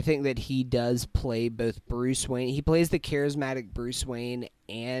because I think that he does play both Bruce Wayne. He plays the charismatic Bruce Wayne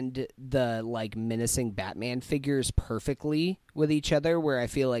and the like menacing Batman figures perfectly with each other, where I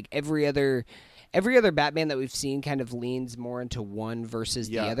feel like every other Batman that we've seen kind of leans more into one versus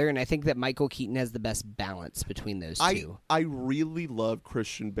the other, and I think that Michael Keaton has the best balance between those two. I really love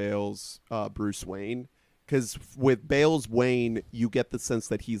Christian Bale's Bruce Wayne, because with Bale's Wayne, you get the sense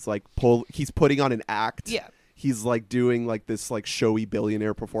that he's like he's putting on an act. Yeah, he's like doing like this like showy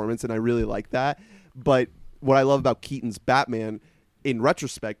billionaire performance, and I really like that. But what I love about Keaton's Batman, in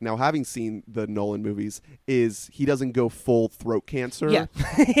retrospect, now having seen the Nolan movies, is he doesn't go full throat cancer. Yeah.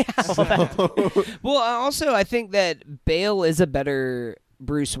 Well, also, I think that Bale is a better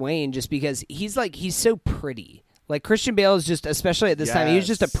Bruce Wayne just because he's so pretty. Like Christian Bale is just, especially at this time, he was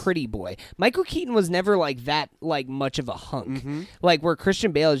just a pretty boy. Michael Keaton was never like that, like much of a hunk. Mm-hmm. Like where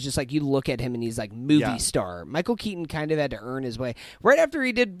Christian Bale is just like, you look at him and he's like movie star. Michael Keaton kind of had to earn his way. Right after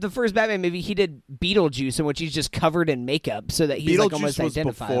he did the first Batman movie, he did Beetlejuice, in which he's just covered in makeup so that he's like almost was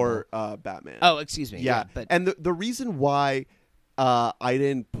identifiable. Before Batman. Oh, excuse me. Yeah, but and the reason why I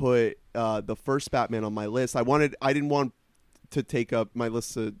didn't put the first Batman on my list, I didn't want to take up my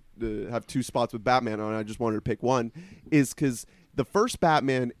list to have two spots with Batman on. I just wanted to pick one, is because the first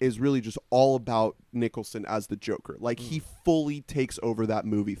Batman is really just all about Nicholson as the Joker. Like he fully takes over that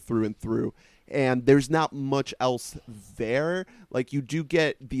movie through and through, and there's not much else there. Like you do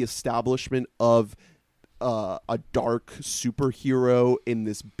get the establishment of a dark superhero in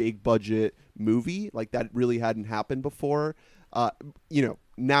this big budget movie, like that really hadn't happened before.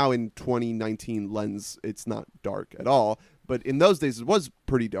 Now in 2019 lens, it's not dark at all. But in those days, it was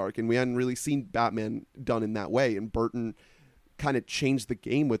pretty dark, and we hadn't really seen Batman done in that way. And Burton kind of changed the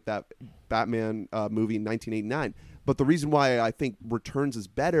game with that Batman movie in 1989. But the reason why I think Returns is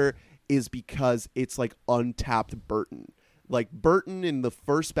better is because it's like untapped Burton. Like Burton in the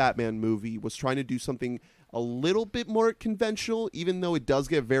first Batman movie was trying to do something a little bit more conventional, even though it does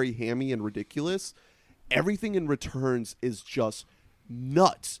get very hammy and ridiculous. Everything in Returns is just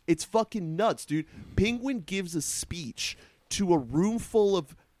nuts. It's fucking nuts, dude. Penguin gives a speech to a room full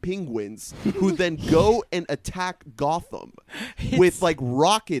of penguins who then go and attack Gotham with like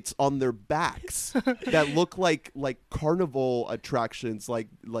rockets on their backs that look like carnival attractions, like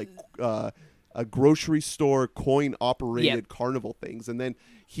a grocery store coin operated carnival things. And then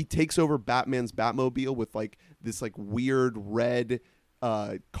he takes over Batman's Batmobile with like this like weird red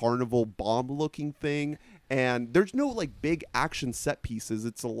carnival bomb looking thing. And there's no like big action set pieces.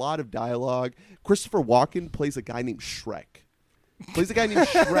 It's a lot of dialogue. Christopher Walken plays a guy named Shrek. The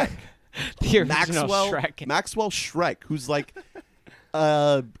original Maxwell Shrek, who's like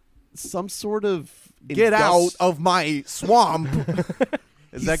some sort of get out of my swamp.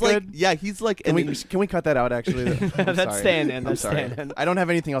 Is that like, good? Yeah, he's like. Can we cut that out? Actually, that's staying in. I'm sorry. I don't have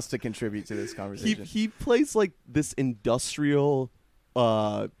anything else to contribute to this conversation. He plays like this industrial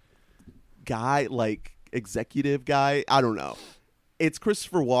guy, like executive guy. I don't know. It's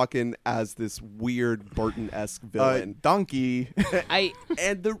Christopher Walken as this weird Burton-esque villain. Donkey.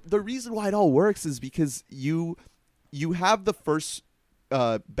 And the reason why it all works is because you have the first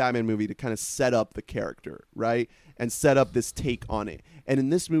Batman movie to kind of set up the character, right? And set up this take on it. And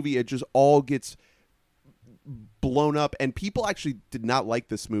in this movie, it just all gets blown up. And people actually did not like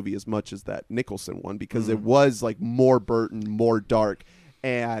this movie as much as that Nicholson one because it was like more Burton, more dark.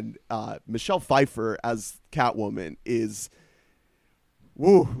 And Michelle Pfeiffer as Catwoman is...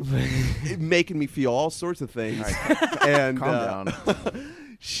 Woo, making me feel all sorts of things. Right. And calm down.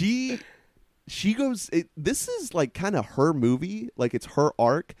 She goes. This is like kind of her movie, like it's her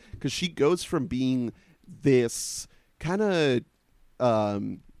arc, because she goes from being this kind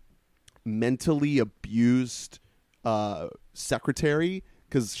of mentally abused secretary.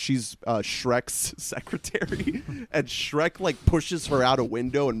 Because she's Shrek's secretary, and Shrek like pushes her out a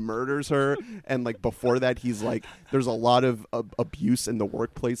window and murders her. And like before that, he's like, there's a lot of abuse in the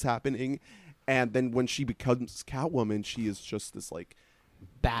workplace happening. And then when she becomes Catwoman, she is just this like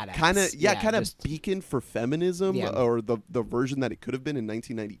badass, kind of beacon for feminism, or the version that it could have been in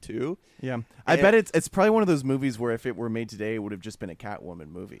 1992. Yeah, I bet it's probably one of those movies where if it were made today, it would have just been a Catwoman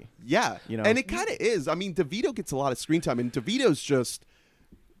movie. Yeah, you know, and it kind of is. I mean, DeVito gets a lot of screen time, and DeVito's just.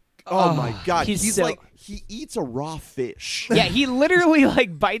 Oh my God! He's like he eats a raw fish. Yeah, he literally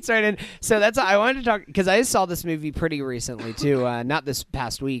like bites right in. So that's I wanted to talk because I saw this movie pretty recently too. Not this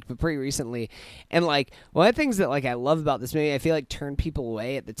past week, but pretty recently. And like one of the things that like I love about this movie, I feel like turned people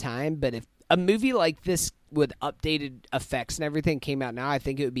away at the time. But if a movie like this with updated effects and everything came out now, I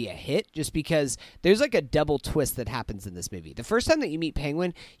think it would be a hit just because there's like a double twist that happens in this movie. The first time that you meet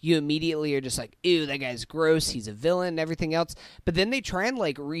Penguin, you immediately are just like, ew, that guy's gross, he's a villain and everything else. But then they try and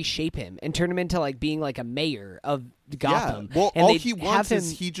like reshape him and turn him into like being like a mayor of Gotham. Yeah. Well, and all he wants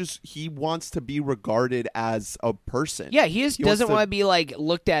is he wants to be regarded as a person. Yeah, he doesn't want to be like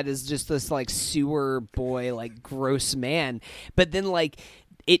looked at as just this like sewer boy, like gross man. But then like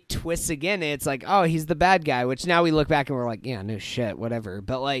it twists again. And it's like, oh, he's the bad guy. Which now we look back and we're like, yeah, no shit, whatever.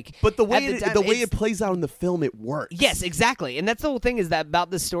 But like, but the way at the way it plays out in the film, it works. Yes, exactly. And that's the whole thing is that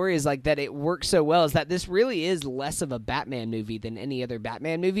about this story is like that it works so well is that this really is less of a Batman movie than any other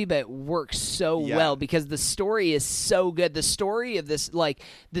Batman movie, but it works so well because the story is so good. The story of this, like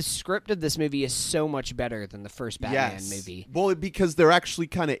the script of this movie is so much better than the first Batman movie. Well, because there actually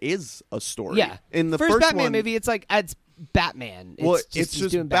kind of is a story. Yeah. In the first Batman one, movie, it's like it's Batman. It's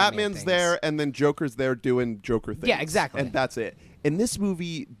just doing Batman's there, and then Joker's there doing Joker things. Yeah, exactly. And that's it. In this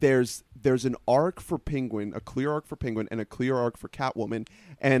movie, there's an arc for Penguin, a clear arc for Penguin, and a clear arc for Catwoman.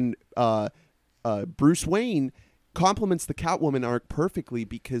 And Bruce Wayne complements the Catwoman arc perfectly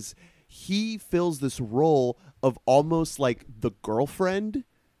because he fills this role of almost like the girlfriend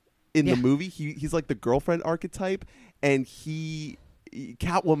in the movie. He's like the girlfriend archetype, and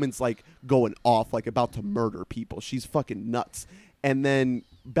Catwoman's like going off, like about to murder people. She's fucking nuts. And then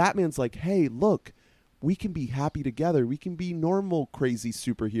Batman's like, hey, look, we can be happy together. We can be normal, crazy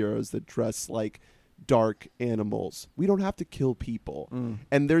superheroes that dress like dark animals. We don't have to kill people.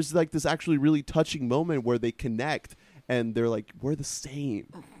 And there's like this actually really touching moment where they connect and they're like, we're the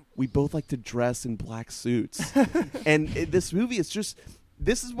same. We both like to dress in black suits. And this movie is just,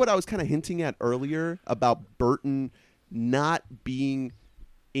 this is what I was kind of hinting at earlier about Burton not being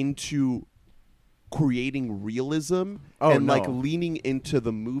into creating realism like leaning into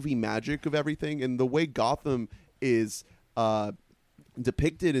the movie magic of everything. And the way Gotham is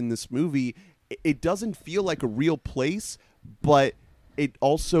depicted in this movie, it doesn't feel like a real place, but it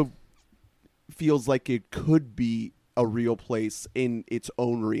also feels like it could be a real place in its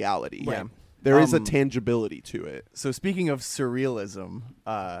own reality. Yeah. There is a tangibility to it. So speaking of surrealism,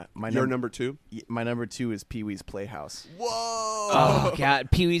 Your number two? My number two is Pee-wee's Playhouse. Whoa! Oh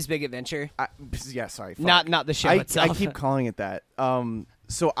God, Pee-wee's Big Adventure. Sorry. Not the show itself. I keep calling it that.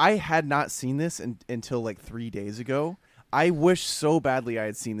 So I had not seen this until like 3 days ago. I wish so badly I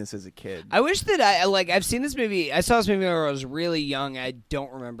had seen this as a kid. I wish that I've seen this movie. I saw this movie when I was really young. I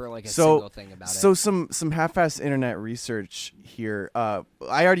don't remember like a single thing about it. So some half-assed internet research here. I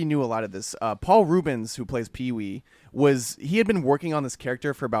already knew a lot of this. Paul Rubens, who plays Pee-wee, he had been working on this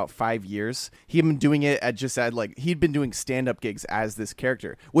character for about 5 years. He had been doing it he'd been doing stand-up gigs as this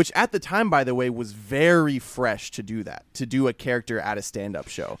character, which at the time, by the way, was very fresh to do a character at a stand-up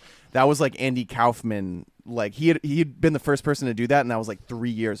show. That was like Andy Kaufman. Like he'd been the first person to do that, and that was like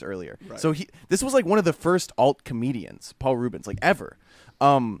 3 years earlier. Right. So this was like one of the first alt comedians, Paul Rubens, like ever.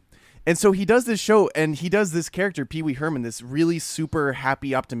 And so he does this show, and he does this character, Pee Wee Herman, this really super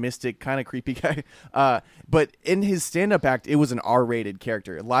happy, optimistic, kind of creepy guy. But in his stand-up act, it was an R-rated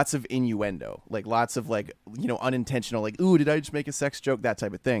character, lots of innuendo, like lots of like unintentional, like ooh, did I just make a sex joke, that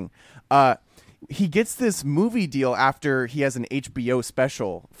type of thing. He gets this movie deal after he has an HBO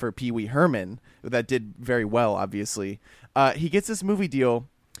special for Pee Wee Herman that did very well, obviously. He gets this movie deal,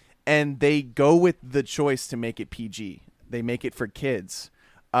 and they go with the choice to make it PG. They make it for kids.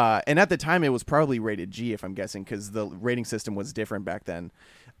 And at the time, it was probably rated G, if I'm guessing, because the rating system was different back then.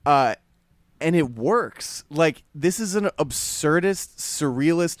 And it works. Like, this is an absurdist,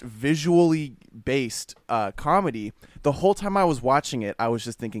 surrealist, visually based comedy. The whole time I was watching it, I was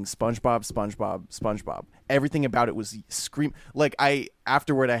just thinking SpongeBob, SpongeBob, SpongeBob. Everything about it was like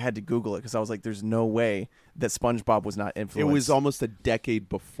afterward I had to Google it because I was like, there's no way that SpongeBob was not influenced. It was almost a decade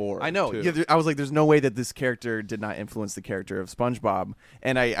before. I know. Too. Yeah, I was like, there's no way that this character did not influence the character of SpongeBob.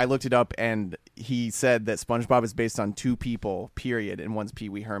 And I looked it up, and he said that SpongeBob is based on two people, period, and one's Pee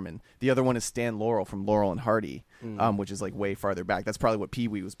Wee Herman. The other one is Stan Laurel from Laurel and Hardy, which is like way farther back. That's probably what Pee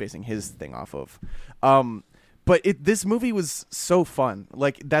Wee was basing his thing off of. But this movie was so fun.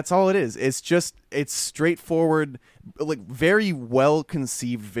 Like, that's all it is. It's straightforward, like very well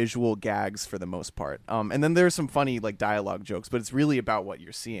conceived visual gags for the most part. And then there's some funny like dialogue jokes, but it's really about what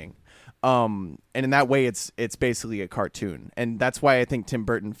you're seeing. And in that way, it's basically a cartoon. And that's why I think Tim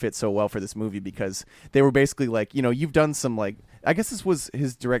Burton fits so well for this movie, because they were basically like, you've done some like, I guess this was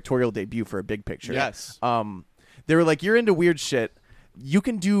his directorial debut for a Big Picture. Yes. They were like, you're into weird shit. You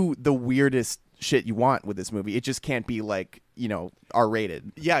can do the weirdest shit you want with this movie. It just can't be like,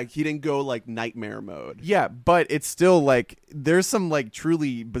 R-rated. Yeah, he didn't go like nightmare mode. Yeah, but it's still like there's some like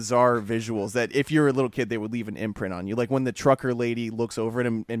truly bizarre visuals that if you're a little kid, they would leave an imprint on you. Like when the trucker lady looks over at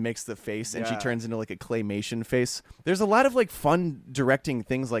him and makes the face and she turns into like a claymation face. There's a lot of like fun directing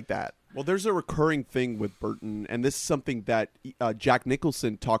things like that. Well, there's a recurring thing with Burton, and this is something that Jack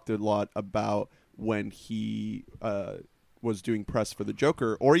Nicholson talked a lot about when he was doing press for the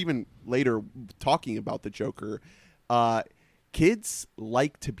Joker, or even later talking about the Joker. Kids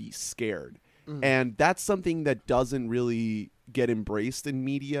like to be scared, and that's something that doesn't really get embraced in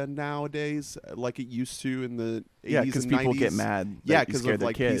media nowadays like it used to in the 80s and 90s. because people get mad. Yeah, because of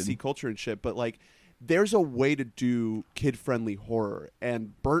like PC culture and shit. But like, there's a way to do kid-friendly horror,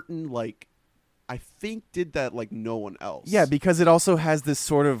 and Burton, like, I think did that like no one else. Yeah, because it also has this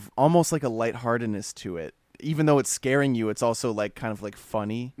sort of almost like a lightheartedness to it. Even though it's scaring you, it's also like kind of like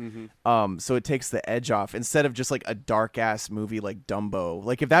funny. So it takes the edge off instead of just like a dark ass movie like Dumbo.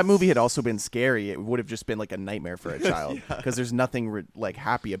 Like if that movie had also been scary, it would have just been like a nightmare for a child because there's nothing like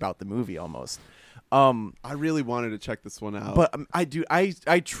happy about the movie almost. I really wanted to check this one out. But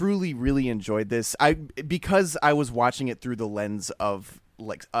I truly really enjoyed this. Because I was watching it through the lens of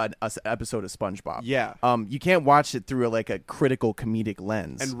like an episode of SpongeBob. Yeah. You can't watch it through a critical comedic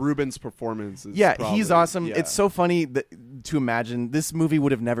lens. And Ruben's performance is he's awesome. Yeah. It's so funny to imagine this movie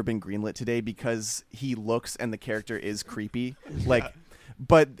would have never been greenlit today because he looks and the character is creepy.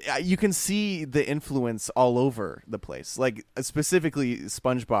 But you can see the influence all over the place. Like specifically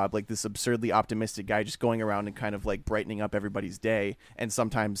SpongeBob, like this absurdly optimistic guy just going around and kind of like brightening up everybody's day and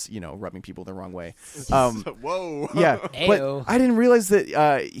sometimes, rubbing people the wrong way. Whoa. Yeah. Ayo. But I didn't realize that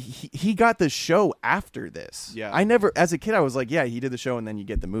he got the show after this. Yeah. I never, as a kid, I was like, yeah, he did the show and then you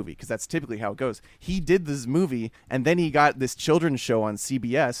get the movie because that's typically how it goes. He did this movie and then he got this children's show on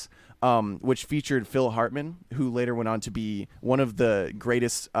CBS. Which featured Phil Hartman, who later went on to be one of the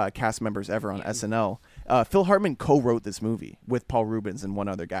greatest cast members ever on SNL. Phil Hartman co-wrote this movie with Paul Reubens and one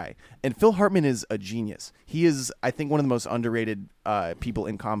other guy. And Phil Hartman is a genius. He is, I think, one of the most underrated people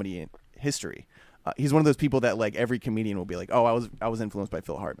in comedy history. He's one of those people that like every comedian will be like, oh, I was influenced by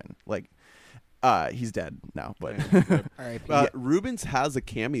Phil Hartman. Like, he's dead now, but Reubens has a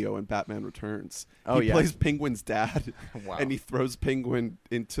cameo in Batman Returns. He Oh, plays Penguin's dad. Wow. And he throws Penguin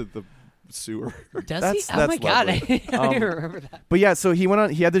into the sewer. Does That's- he? Oh my that's god, lovely. I don't even remember that. But yeah, so he went on.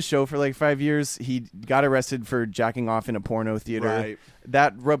 He had this show for like 5 years. He got arrested for jacking off in a porno theater. Right.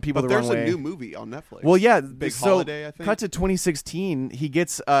 That rubbed people But the wrong there's way. a new movie on Netflix. Well, yeah, Big so Holiday, I think. cut to 2016. He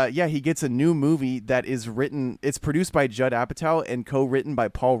gets a new movie that is written. It's produced by Judd Apatow and co-written by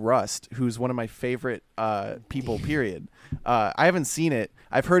Paul Rust, who's one of my favorite people. Period. I haven't seen it.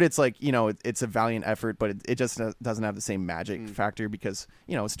 I've heard it's like it's a valiant effort, but it just doesn't have the same magic factor because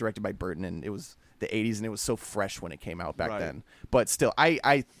it's directed by Burton and it was the 80s and it was so fresh when it came out back then. But still,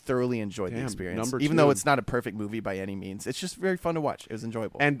 I thoroughly enjoyed the experience. Even though it's not a perfect movie by any means, it's just very fun to watch. It was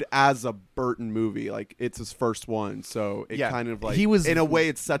enjoyable. And as a Burton movie, like it's his first one, so it kind of like he was in a way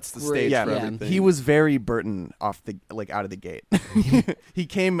it sets the stage for everything. He was very Burton out of the gate. He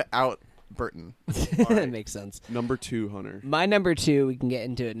came out Burton. That makes sense. Number 2, Hunter. My number 2, we can get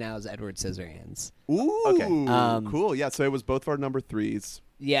into it now, is Edward Scissorhands. Ooh, Okay. Cool. Yeah, so it was both our number 3s.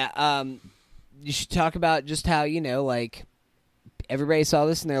 Yeah, you should talk about just how, like, everybody saw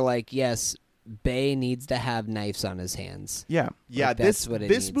this and they're like, yes, Bay needs to have knives on his hands. Yeah. Yeah, Like, that's what it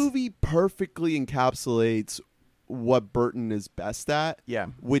this needs. movie perfectly encapsulates what Burton is best at. Yeah.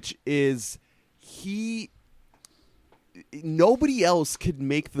 Which is nobody else could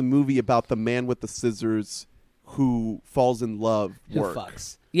make the movie about the man with the scissors who falls in love Who work.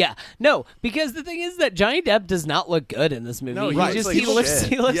 fucks? Yeah, no, because the thing is that Johnny Depp does not look good in this movie. No, he right. just Like he looks shit.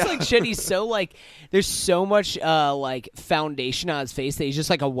 he looks Yeah. like shit. He's so like there's so much like foundation on his face that he's just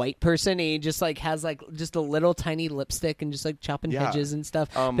like a white person. And he just like has like just a little tiny lipstick and just like chopping Yeah. hedges and stuff.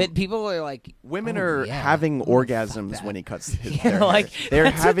 But people are like, Women oh, are yeah. having Oh, fuck orgasms that. when he cuts their Yeah, hair. like They're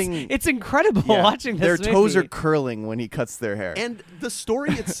that's- having it's incredible yeah, watching this. their toes movie. are curling when he cuts their hair. And the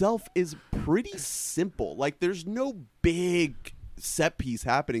story itself is pretty simple. Like there's no big set piece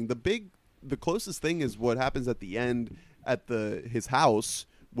happening. The closest thing is what happens at the end at his house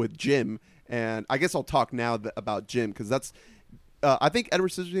with Jim. And I guess I'll talk now about Jim because that's I think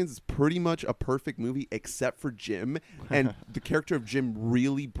Edward Scissorhands is pretty much a perfect movie except for Jim, and the character of Jim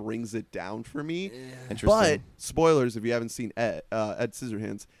really brings it down for me. Interesting. But spoilers if you haven't seen Ed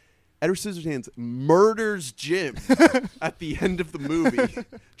Scissorhands. Edward Scissorhands murders Jim at the end of the movie,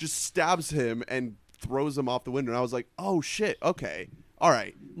 just stabs him and throws him off the window. And I was like, oh shit, okay, all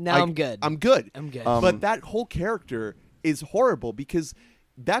right. Now I'm good. I'm good. I'm good. But that whole character is horrible because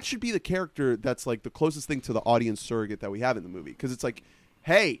that should be the character that's like the closest thing to the audience surrogate that we have in the movie. Because it's like,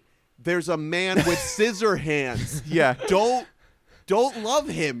 hey, there's a man with scissor hands. Yeah. Don't love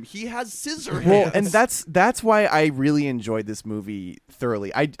him. He has scissor hands. Well, and that's why I really enjoyed this movie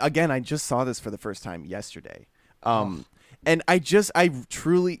thoroughly. I just saw this for the first time yesterday. And I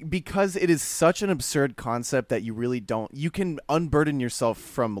truly, because it is such an absurd concept that you can unburden yourself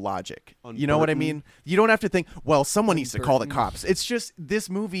from logic. You know what I mean? You don't have to think, well, someone needs to call the cops. It's just, this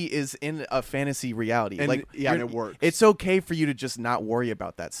movie is in a fantasy reality. And like, yeah, and it works. It's okay for you to just not worry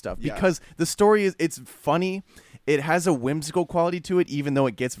about that stuff Yeah. because the story it's funny. it has a whimsical quality to it, even though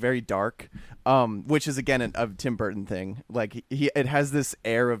it gets very dark, which is again a Tim Burton thing. Like it has this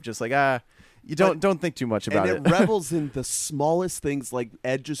air of just like you don't think too much about and it revels in the smallest things, like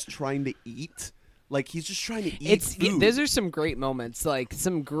Ed just trying to eat. Like he's just trying to eat food. Those are some great moments, like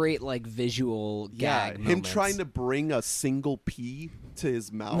some great like visual gag him moments. trying to bring a single pea to his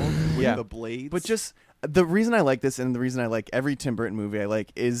mouth with the blades. But just the reason I like this, and the reason I like every Tim Burton movie I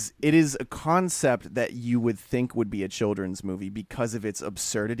like, is it is a concept that you would think would be a children's movie because of its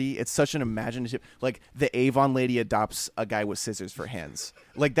absurdity. It's such an imaginative, like the Avon lady adopts a guy with scissors for hands.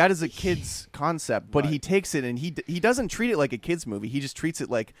 Like that is a kid's concept, but he takes it and he doesn't treat it like a kid's movie. He just treats it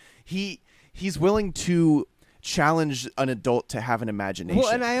like he's willing to challenge an adult to have an imagination.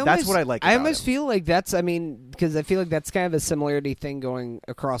 Well, and that's what I like about I almost him. feel like that's, I mean, because I feel like that's kind of a similarity thing going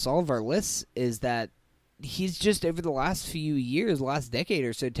across all of our lists, is that he's just, over the last few years, last decade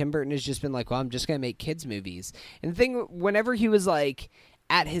or so, Tim Burton has just been like, well, I'm just going to make kids movies. And the thing, whenever he was like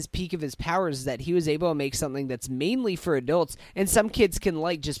at his peak of his powers, is that he was able to make something that's mainly for adults, and some kids can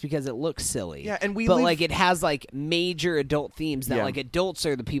like just because it looks silly. Yeah, and like it has like major adult themes that like adults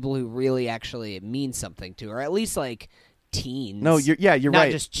are the people who really actually mean something to, or at least like teens. No, you're not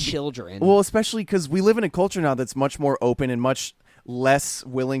right. Just children. Well, especially because we live in a culture now that's much more open and much less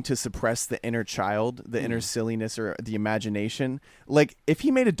willing to suppress the inner child, the inner silliness or the imagination. Like if he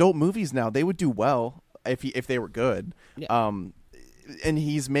made adult movies now, they would do well if they were good. Yeah. And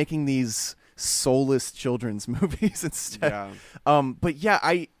he's making these soulless children's movies instead. Yeah. But yeah,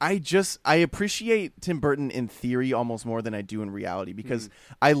 I appreciate Tim Burton in theory almost more than I do in reality, because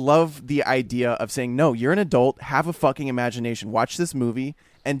I love the idea of saying, no, you're an adult, have a fucking imagination, watch this movie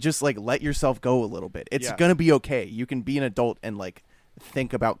and just like let yourself go a little bit. It's gonna be okay. You can be an adult and like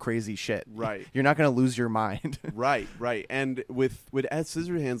think about crazy shit. Right. You're not gonna lose your mind. Right. And with Ed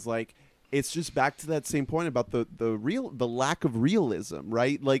Scissorhands, like, it's just back to that same point about the lack of realism,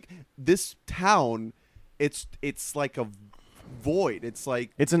 right? Like this town, it's like a void. It's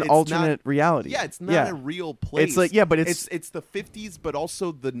like it's an alternate reality. Yeah, it's not a real place. It's like but it's the 50s, but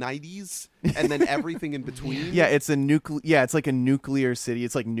also the 90s, and then everything in between. Yeah, it's it's like a nuclear city.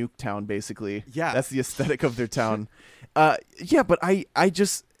 It's like Nuketown, basically. Yeah, that's the aesthetic of their town. But I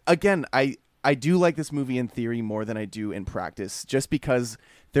just again I do like this movie in theory more than I do in practice, just because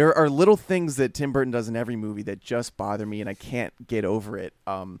there are little things that Tim Burton does in every movie that just bother me, and I can't get over it.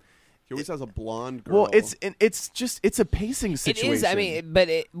 He always has a blonde girl. Well, it's a pacing situation. It is. I mean, but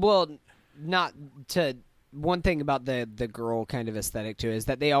not to. One thing about the girl kind of aesthetic too is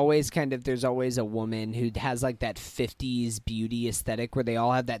that they always there's always a woman who has like that 50s beauty aesthetic where they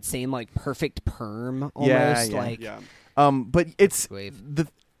all have that same like perfect perm almost. But it's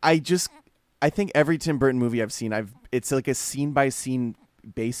I think every Tim Burton movie I've seen, it's like a scene by scene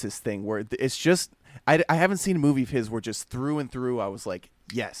basis thing where it's just I haven't seen a movie of his where just through and through I was like,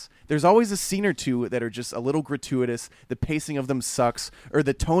 yes. There's always a scene or two that are just a little gratuitous. The pacing of them sucks, or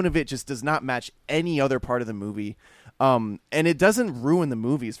the tone of it just does not match any other part of the movie. And it doesn't ruin the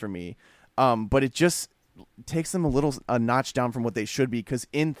movies for me, but it just takes them a notch down from what they should be, because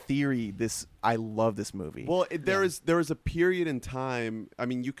in theory I love this movie. Well, there is a period in time, I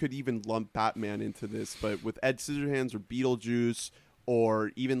mean, you could even lump Batman into this, but with Ed Scissorhands or Beetlejuice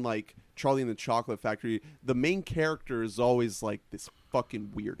or even like Charlie and the Chocolate Factory, the main character is always like this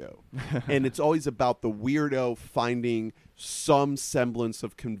fucking weirdo. And it's always about the weirdo finding some semblance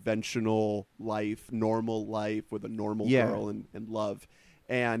of conventional life, normal life with a normal girl and love.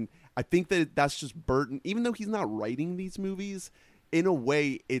 And I think that's just Burton. Even though he's not writing these movies, in a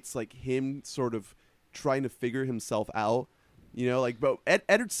way, it's like him sort of trying to figure himself out. You know, like, but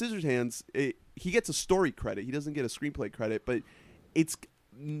Edward Scissorhands, he gets a story credit. He doesn't get a screenplay credit, but it's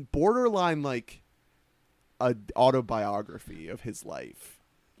borderline like an autobiography of his life.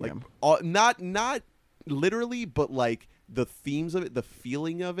 Like, not literally, but like the themes of it, the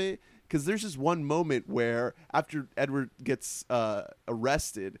feeling of it. Because there's just one moment where after Edward gets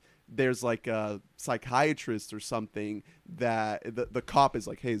arrested, there's like a psychiatrist or something that the cop is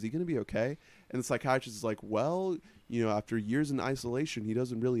like, hey, is he going to be okay? And the psychiatrist is like, well, you know, after years in isolation, he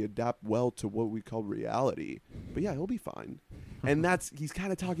doesn't really adapt well to what we call reality. But yeah, he'll be fine. And he's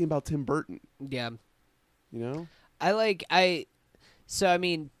kind of talking about Tim Burton. Yeah. You know? So, I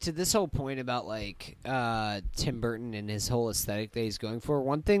mean, to this whole point about, like, Tim Burton and his whole aesthetic that he's going for,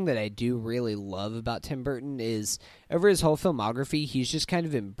 one thing that I do really love about Tim Burton is, over his whole filmography, he's just kind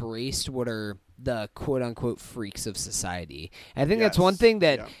of embraced what are the quote-unquote freaks of society. And I think that's one thing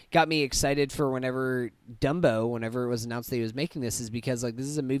that got me excited for whenever it was announced that he was making this, is because, like, this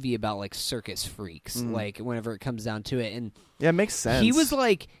is a movie about, like, circus freaks, like, whenever it comes down to it. And yeah, it makes sense. He was,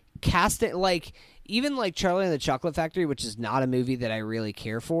 like, casting, like even like Charlie and the Chocolate Factory, which is not a movie that I really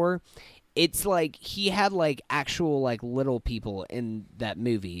care for. It's like he had like actual like little people in that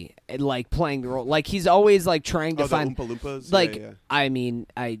movie, and, like playing the role. Like he's always like trying to find the Oompa Loompas? like Yeah. I mean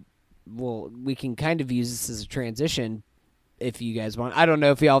we can kind of use this as a transition if you guys want. I don't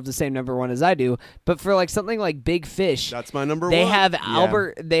know if y'all have the same number one as I do, but for like something like Big Fish, That's my number they one. have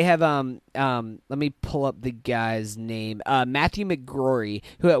Albert. They have let me pull up the guy's name. Matthew McGrory,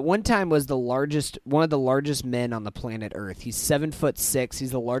 who at one time was one of the largest men on the planet Earth. He's 7'6". He's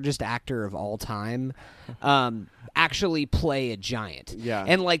the largest actor of all time. Actually, play a giant. Yeah.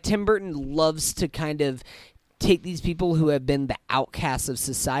 And like Tim Burton loves to kind of take these people who have been the outcasts of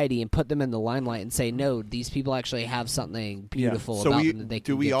society and put them in the limelight and say, no, these people actually have something beautiful So about them that they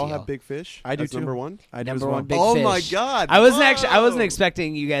can do we give all to have y'all. Big Fish? I do as too. number one. I do Number as well. one, Big Oh Fish. my God! I wasn't Whoa!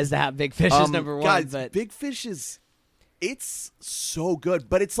 expecting you guys to have Big Fish as number one, guys, but Big Fish it's so good,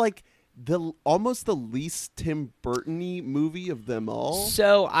 but it's like almost the least Tim Burton-y movie of them all.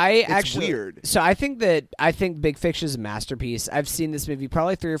 so It's weird. So I think Big Fish is a masterpiece. I've seen this movie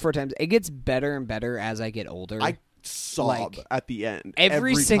probably 3 or 4 times. It gets better and better as I get older. I sob Like, at the end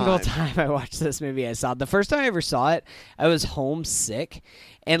Every single time I watched this movie, I saw it. The first time I ever saw it, I was homesick,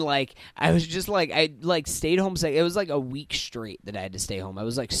 and like I was just like I like stayed homesick. It was like a week straight that I had to stay home. I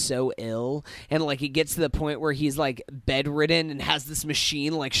was like so ill, and like it gets to the point where he's like bedridden and has this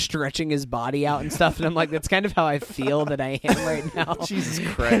machine like stretching his body out and stuff, and I'm like, that's kind of how I feel that I am right now. Jesus And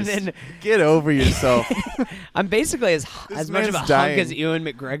Christ! then Get over yourself. I'm basically as much of a man's hunk dying. as Ewan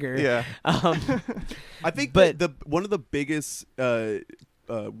McGregor. Yeah. I think But- the one of the biggest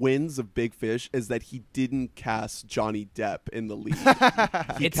wins of Big Fish is that he didn't cast Johnny Depp in the lead.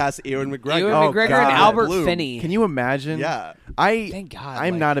 He It's cast Ewan McGregor. Ewan Oh, McGregor God. and Albert Bloom. Finney. Can you imagine? Yeah. Thank God,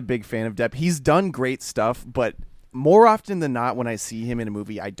 I'm like- not a big fan of Depp. He's done great stuff, but more often than not, when I see him in a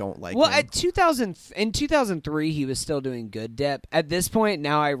movie, I don't like Well, him. at 2003, he was still doing good Depp. At this point,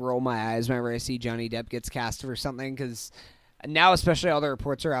 now I roll my eyes whenever I see Johnny Depp gets cast for something, because now, especially all the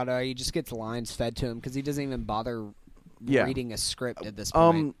reports are out, he just gets lines fed to him because he doesn't even bother reading a script at this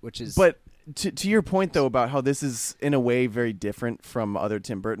point, which is. But to your point though about how this is in a way very different from other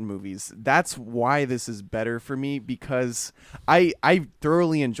Tim Burton movies, that's why this is better for me, because I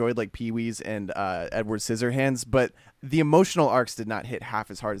thoroughly enjoyed like Pee-wee's and Edward Scissorhands, but the emotional arcs did not hit half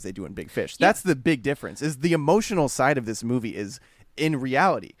as hard as they do in Big Fish. That's the big difference. Is the emotional side of this movie is in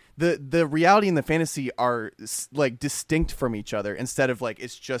reality. The reality and the fantasy are like distinct from each other instead of like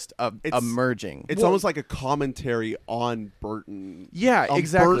it's just a merging. It's almost like a commentary on Burton. Yeah, on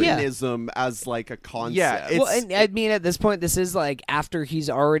exactly. Burtonism as like a concept. Yeah, well, and I mean, at this point, this is like after he's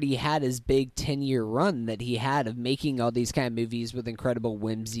already had his big 10-year run that he had of making all these kind of movies with incredible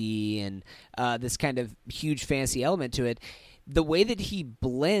whimsy and this kind of huge fantasy element to it. The way that he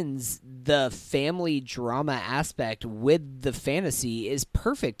blends the family drama aspect with the fantasy is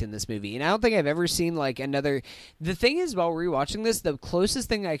perfect in this movie. And I don't think I've ever seen like another. The thing is, while rewatching this, the closest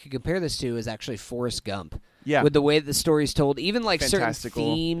thing I could compare this to is actually Forrest Gump. Yeah. With the way that the story's told, even like certain Fantastical,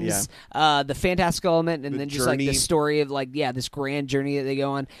 themes, the fantastical element, and The then just like the journey. story of like, this grand journey that they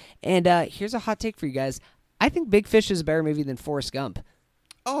go on. And here's a hot take for you guys. I think Big Fish is a better movie than Forrest Gump.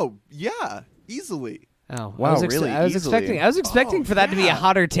 Oh yeah, easily. Oh, Wow, really? I was Easily. expecting for that to be a yeah.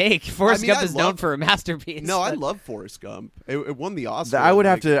 hotter take. Forrest I mean, Gump I is known love- for a masterpiece. No, I but- love Forrest Gump. It won the Oscar. I would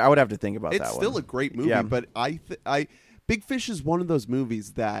have Like, to think about that It's one. still a great movie, Yeah. but Big Fish is one of those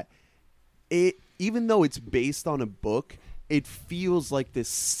movies that even though it's based on a book, it feels like this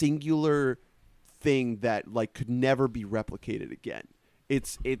singular thing that like could never be replicated again.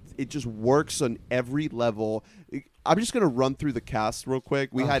 It just works on every level. I'm just gonna run through the cast real quick.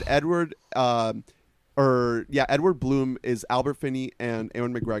 We had Edward Bloom is Albert Finney and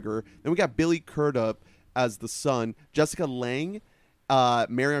Ewan McGregor. Then we got Billy Crudup as the son, Jessica Lange,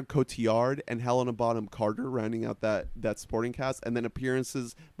 Marion Cotillard, and Helena Bonham Carter rounding out that supporting cast, and then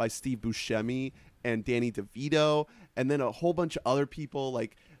appearances by Steve Buscemi and Danny DeVito, and then a whole bunch of other people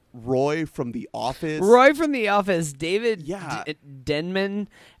like Roy from The Office. Roy from The Office, David Yeah. Denman,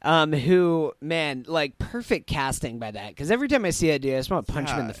 who, man, like perfect casting by that. Because every time I see that dude, I just want to punch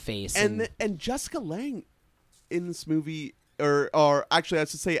him in the face. And Jessica Lange in this movie, or actually I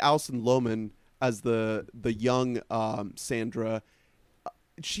should say Alison Lohman as the young Sandra.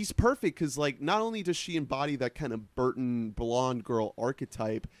 She's perfect because like not only does she embody that kind of Burton blonde girl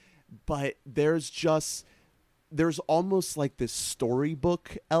archetype, but there's almost like this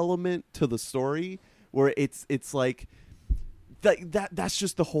storybook element to the story where it's like that's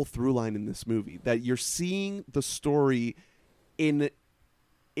just the whole through line in this movie, that you're seeing the story in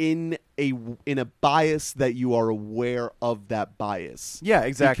in a bias that you are aware of that bias. Yeah,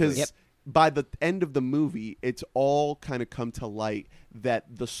 exactly. Because by the end of the movie, it's all kind of come to light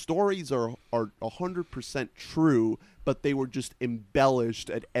that the stories are 100% true, but they were just embellished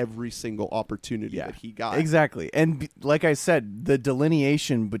at every single opportunity that he got. Exactly. And like I said, the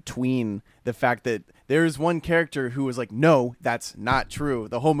delineation between the fact that there's one character who was like, no, that's not true.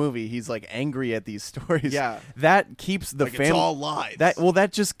 The whole movie, he's like angry at these stories. Yeah. That keeps the Like, family. it's all lies.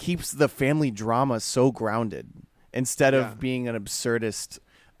 That just keeps the family drama so grounded instead Yeah. of being an absurdist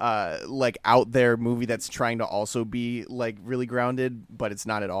like out there movie that's trying to also be like really grounded, but it's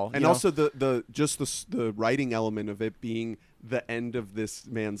not at all. And you know? also the writing element of it being the end of this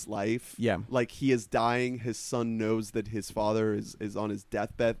man's life. Yeah. Like, he is dying. His son knows that his father is on his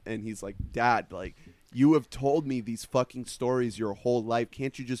deathbed, and he's like, Dad, like, you have told me these fucking stories your whole life.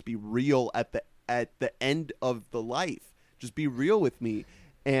 Can't you just be real at the end of the life? Just be real with me.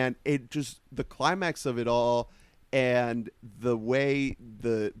 And it just, the climax of it all, and the way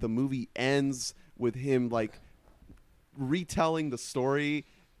the movie ends with him like retelling the story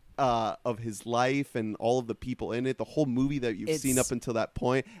of his life and all of the people in it, the whole movie that you've seen up until that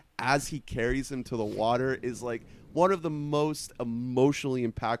point, as he carries him to the water, is like one of the most emotionally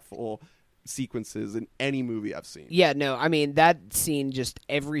impactful sequences in any movie I've seen. Yeah, no, I mean, that scene, just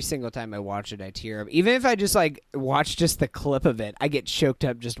every single time I watch it, I tear up. Even if I just like watch just the clip of it, I get choked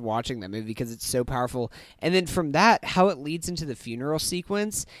up just watching that movie because it's so powerful. And then from that, how it leads into the funeral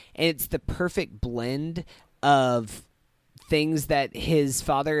sequence, and it's the perfect blend of things that his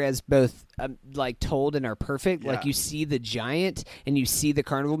father has both like told and are perfect. Yeah. Like, you see the giant and you see the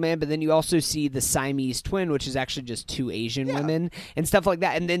carnival man, but then you also see the Siamese twin, which is actually just two Asian women and stuff like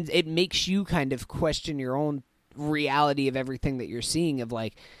that. And then it makes you kind of question your own reality of everything that you're seeing, of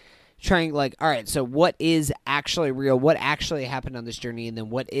like trying, like, all right, so what is actually real, what actually happened on this journey, and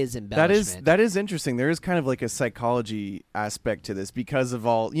then what is embellishment. That is interesting. There is kind of like a psychology aspect to this because of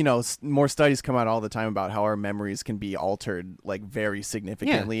all, you know, more studies come out all the time about how our memories can be altered like very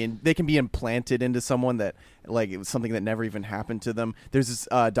significantly, and they can be implanted into someone that like it was something that never even happened to them. There's this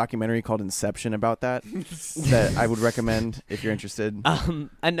documentary called Inception about that that I would recommend if you're interested.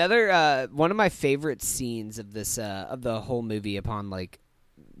 Another one of my favorite scenes of this of the whole movie, upon like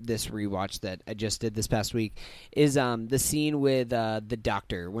this rewatch that I just did this past week, is the scene with the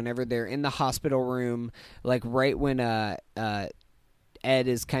doctor whenever they're in the hospital room, like right when Ed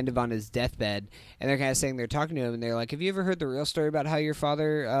is kind of on his deathbed, and they're kind of saying, they're talking to him, and they're like, have you ever heard the real story about how your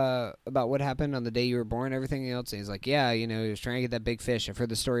father about what happened on the day you were born and everything else? And he's like, yeah, you know, he was trying to get that big fish. I've heard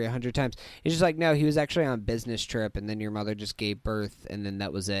the story 100 times. He's just like, no, he was actually on a business trip, and then your mother just gave birth, and then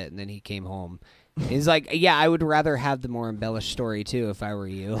that was it, and then he came home. He's like, yeah, I would rather have the more embellished story too if I were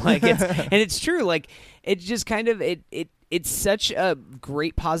you. Like, it's and it's true. Like, it's just kind of it's such a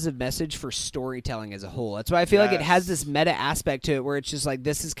great positive message for storytelling as a whole. That's why I feel like it has this meta aspect to it, where it's just like,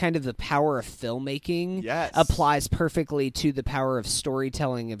 this is kind of the power of filmmaking. Applies perfectly to the power of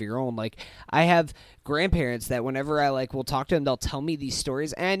storytelling of your own. Like, I have grandparents that whenever I like will talk to them, they'll tell me these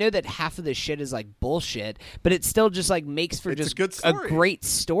stories, and I know that half of this shit is like bullshit, but it still just like makes for just a great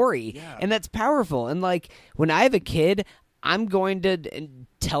story, and that's powerful. And like, when I have a kid, I'm going to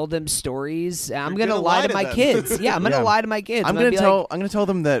tell them stories. I'm going to lie to my kids. Yeah, I'm going to lie to my kids. I'm going to tell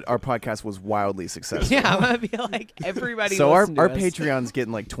them that our podcast was wildly successful. Yeah, I'm going to be like, everybody. So our Patreon's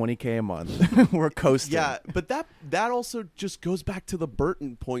getting like $20K a month. We're coasting. Yeah, but that also just goes back to the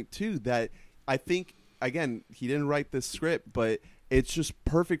Burton point too. That I think, again, he didn't write this script, but it's just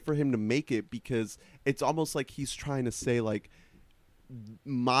perfect for him to make it, because it's almost like he's trying to say, like,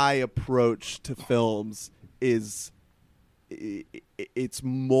 my approach to films is, it's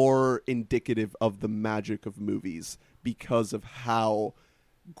more indicative of the magic of movies because of how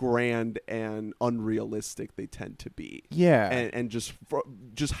grand and unrealistic they tend to be. Yeah. And just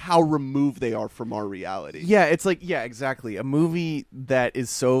how removed they are from our reality. Yeah, it's like, yeah, exactly. A movie that is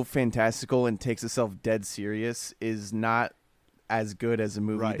so fantastical and takes itself dead serious is not as good as a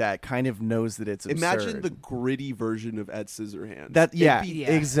movie that kind of knows that it's absurd. Imagine the gritty version of Ed Scissorhands.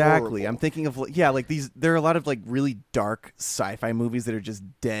 Exactly. Horrible. I'm thinking of like these. There are a lot of like really dark sci-fi movies that are just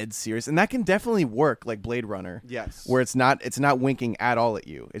dead serious, and that can definitely work, like Blade Runner. Yes, where it's not winking at all at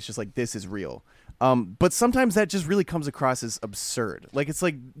you. It's just like, this is real. But sometimes that just really comes across as absurd. Like, it's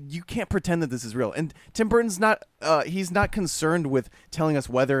like, you can't pretend that this is real. And Tim Burton's not. He's not concerned with telling us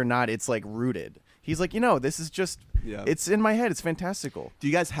whether or not it's like rooted. He's like, this is just, it's in my head. It's fantastical. Do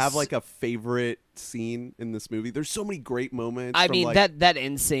you guys have like a favorite scene in this movie? There's so many great moments. I mean, that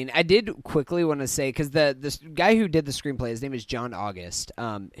end scene. I did quickly want to say, because the guy who did the screenplay, his name is John August,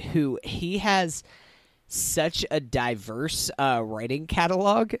 who he has such a diverse writing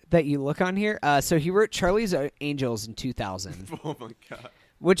catalog that you look on here. So he wrote Charlie's Angels in 2000. Oh my god.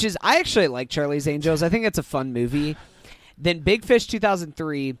 Which is, I actually like Charlie's Angels. I think it's a fun movie. Then Big Fish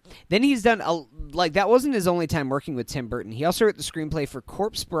 2003. Then he's done, that wasn't his only time working with Tim Burton. He also wrote the screenplay for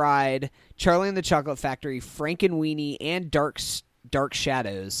Corpse Bride, Charlie and the Chocolate Factory, Frankenweenie, and Dark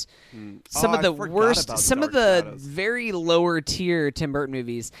Shadows. Some of the worst, some of the very lower tier Tim Burton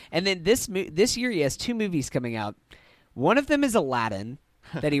movies. And then this year he has 2 movies coming out. One of them is Aladdin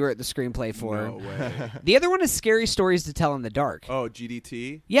that he wrote the screenplay for. No way. The other one is Scary Stories to Tell in the Dark. Oh,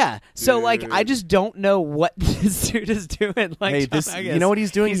 GDT? Yeah. So, Dude. I just don't know what this dude is doing. Hey, you know what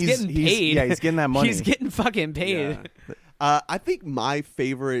he's doing? He's getting paid. Yeah, he's getting that money. He's getting fucking paid. Yeah. I think my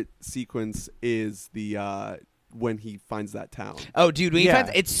favorite sequence is the when he finds that town. Oh, dude, when he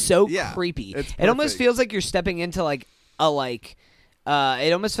finds, it's so Yeah, creepy. it's It almost perfect. feels like you're stepping into it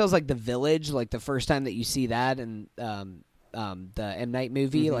almost feels like The Village, like the first time that you see that, and the M. Night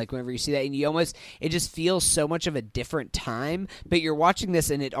movie, like whenever you see that, and it just feels so much of a different time, but you're watching this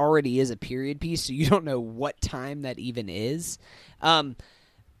and it already is a period piece, so you don't know what time that even is.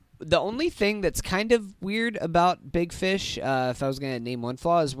 The only thing that's kind of weird about Big Fish, if I was going to name one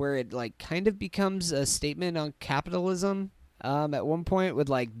flaw, is where it kind of becomes a statement on capitalism. At one point,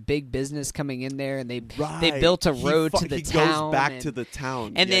 with big business coming in there, and they built a road to the town. He goes back to the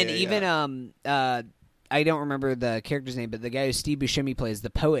town, and then I don't remember the character's name, but the guy who Steve Buscemi plays, the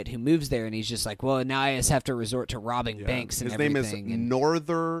poet who moves there, and he's just like, well, now I just have to resort to robbing banks and everything. His name is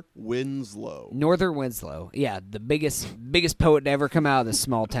Norther Winslow. Norther Winslow, yeah, the biggest poet to ever come out of this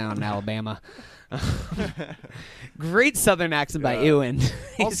small town in Alabama. Great Southern accent by Ewan. He's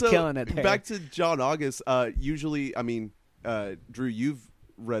also, killing it there. Back to John August. Usually, I mean, Drew, you've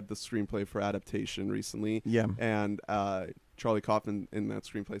read the screenplay for adaptation recently. Yeah. And Charlie Kaufman in that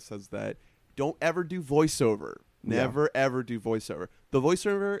screenplay says that don't ever do voiceover. Never, ever do voiceover. The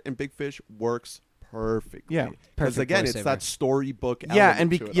voiceover in Big Fish works perfectly. Yeah. Because, Perfect again, voiceover. it's that storybook Yeah, element and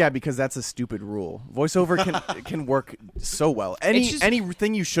to it all. because that's a stupid rule. Voiceover can work so well.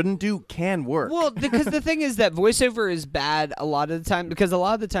 Anything you shouldn't do can work. Well, because the thing is that voiceover is bad a lot of the time, because a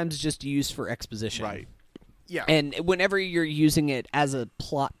lot of the times it's just used for exposition. Right. Yeah. And whenever you're using it as a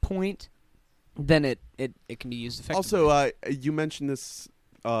plot point, then it can be used effectively. Also, you mentioned this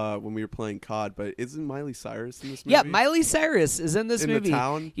when we were playing COD, but isn't Miley Cyrus in this movie? yeah, Miley Cyrus is in this in movie. the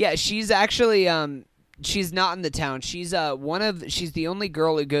town? Yeah, she's actually she's not in the town. She's she's the only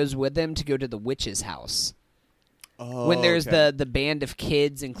girl who goes with them to go to the witch's house. Oh, When there's okay. the band of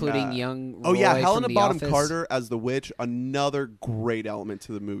kids, including Yeah. young Oh yeah, Roy Helena from The Bonham Office. Carter as the witch, another great element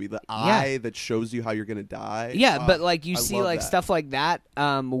to the movie. The eye that shows you how you're gonna die. Yeah, but you I see love that. stuff like that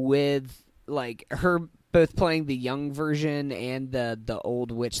with her both playing the young version and the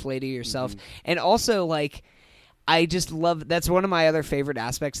old witch lady herself, and also I just love, that's one of my other favorite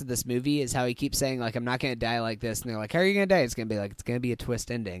aspects of this movie is how he keeps saying I'm not gonna die like this, and they're like, how are you gonna die? It's gonna be a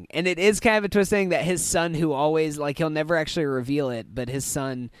twist ending, and it is kind of a twist ending that his son, who always he'll never actually reveal it, but his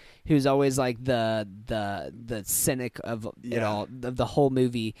son, who's always the cynic of it all, of the whole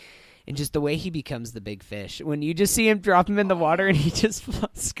movie. And just the way he becomes the big fish. When you just see him drop him in the water and he just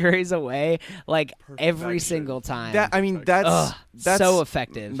scurries away every single time. That's so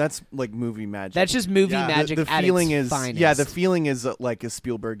effective. That's movie magic. That's just movie Yeah. magic the at feeling its is finest. the feeling is like a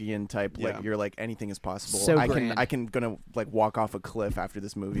Spielbergian type. Yeah. You're anything is possible. So I grand. can gonna walk off a cliff after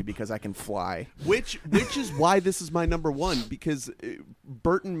this movie because I can fly. Which is why this is my number one, because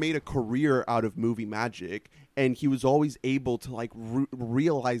Burton made a career out of movie magic, and he was always able to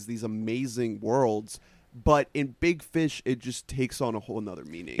realize these amazing worlds. But in Big Fish, it just takes on a whole nother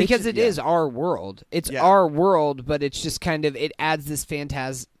meaning. because it is our world. It's our world, but it's just kind of, it adds this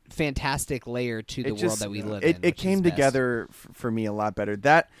fantastic layer to the world that we live in. It came together for me a lot better.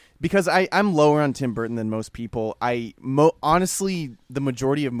 Because I'm lower on Tim Burton than most people. Honestly, the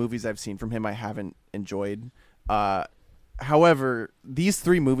majority of movies I've seen from him I haven't enjoyed. However, these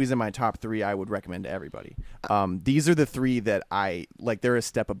 3 movies in my top 3 I would recommend to everybody. These are the 3 that I like. They're a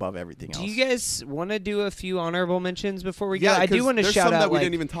step above everything else. Do you guys want to do a few honorable mentions before we go? Yeah, I do 'cause want to there's shout some out that we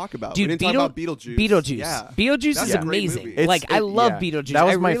didn't even talk about. Dude, We didn't talk about Beetlejuice. Beetlejuice. Yeah. Beetlejuice That's is a great amazing. movie. I love Beetlejuice. That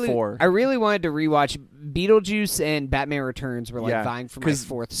was my really, 4. I really wanted to rewatch Beetlejuice, and Batman Returns were vying for my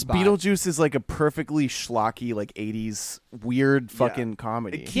 4th spot. Beetlejuice is a perfectly schlocky 80s weird fucking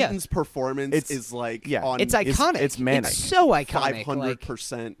comedy. Keaton's performance is on it's iconic. It's manic. It's so iconic.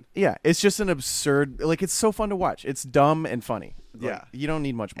 500%. Yeah, it's just an absurd. It's so fun to watch. It's dumb and funny. Yeah. you don't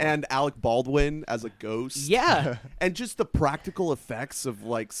need much more. And Alec Baldwin as a ghost. Yeah. And just the practical effects of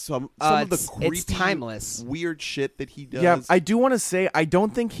like some of the creepy, it's timeless. weird shit that he does. Yeah, I do want to say I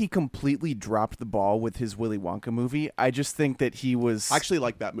don't think he completely dropped the ball with his Willy Wonka movie. I just think that he was I actually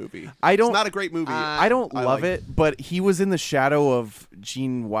like that movie. I don't- It's not a great movie. I don't love like it, but he was in the shadow of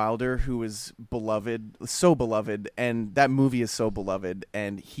Gene Wilder, who is beloved, so beloved, and that movie is so beloved.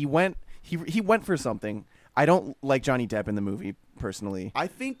 And he went for something. I don't like Johnny Depp in the movie personally. I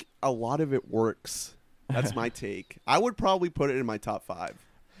think a lot of it works. That's my take. I would probably put it in my top 5.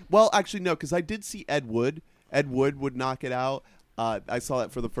 Well, actually, no, because I did see Ed Wood. Ed Wood would knock it out. I saw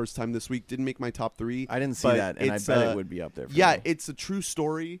that for the first time this week. Didn't make my top 3. I didn't see but that, and I it's, bet it would be up there. For Yeah, me. it's a true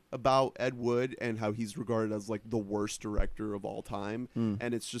story about Ed Wood and how he's regarded as like the worst director of all time.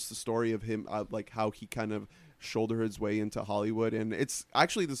 And it's just the story of him, like how he kind of shouldered his way into Hollywood. And it's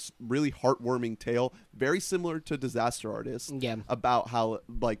actually this really heartwarming tale, very similar to Disaster Artist, Yeah. about how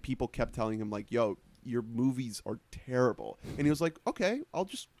like people kept telling him like, yo, your movies are terrible. And he was like, okay, I'll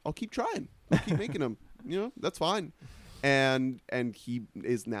keep trying. I'll keep making them. That's fine. And he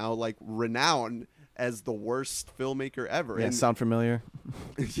is now like renowned as the worst filmmaker ever. Yeah, And sound familiar?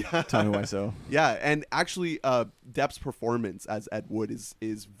 yeah. Tell me why so. Yeah, and actually Depp's performance as Ed Wood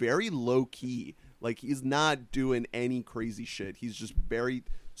is very low key. Like he's not doing any crazy shit. He's just very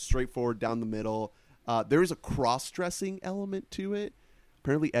straightforward down the middle. There is a cross-dressing element to it.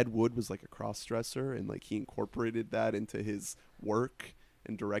 Apparently Ed Wood was like a cross-dresser, and like he incorporated that into his work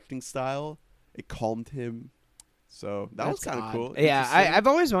and directing style. It calmed him. So that was kind of cool. Yeah, Interesting. I've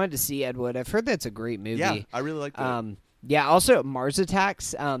always wanted to see Ed Wood. I've heard that's a great movie. Yeah, I really liked it. Yeah, also Mars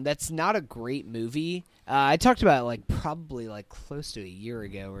Attacks. That's not a great movie. I talked about it like probably like close to a year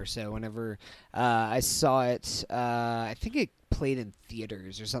ago or so. Whenever I saw it, I think it played in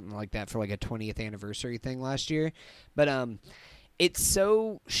theaters or something like that for like a 20th anniversary thing last year. But it's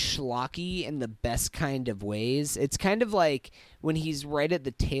so schlocky in the best kind of ways. It's kind of like when he's right at the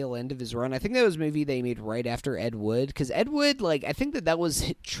tail end of his run. I think that was a movie they made right after Ed Wood, because Ed Wood, like, I think that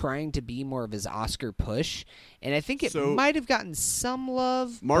was trying to be more of his Oscar push, and I think it might have gotten some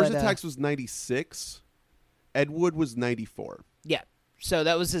love. Mars but, Attacks was 96. Ed Wood was 94. Yeah. So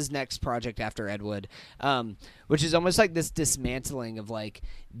that was his next project after Ed Wood, which is almost like this dismantling of like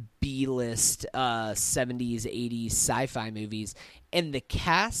B-list 70s, 80s sci-fi movies. And the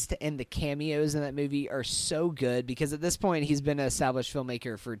cast and the cameos in that movie are so good because at this point he's been an established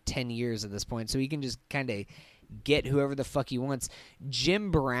filmmaker for 10 years at this point. So he can just kind of get whoever the fuck he wants.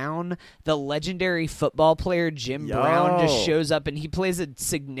 Jim Brown, the legendary football player Jim Brown, just shows up and he plays a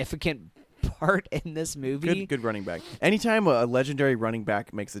significant part in this movie. Good running back. Anytime a legendary running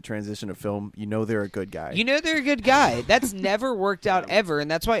back makes the transition to film, you know they're a good guy. You know they're a good guy. That's never worked out ever, and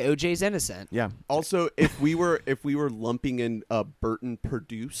that's why OJ's innocent. Yeah. Also, if we were lumping in Burton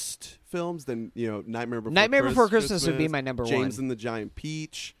produced films, then Nightmare Before Christmas would be my number James one. and the Giant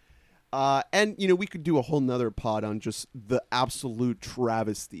Peach. And we could do a whole nother pod on just the absolute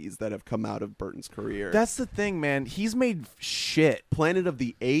travesties that have come out of Burton's career. That's the thing, man. He's made shit. Planet of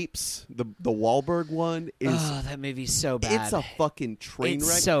the Apes, the Wahlberg one is that movie's so bad. it's a fucking train It's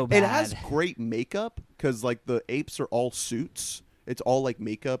wreck. so It has bad. great makeup because like the apes are all suits. It's all like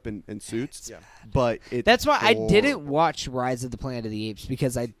makeup and suits. Yeah. But it's That's why I didn't horrible. watch Rise of the Planet of the Apes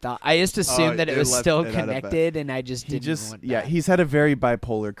because I just assumed that it it was left still it out of it. connected, and I just He didn't want yeah, that. he's had a very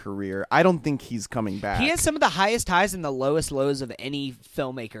bipolar career. I don't think he's coming back. He has some of the highest highs and the lowest lows of any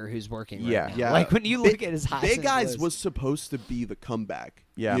filmmaker who's working right Yeah. now. Yeah. Like when you look at his highs Big and Guys lows. was supposed to be the comeback.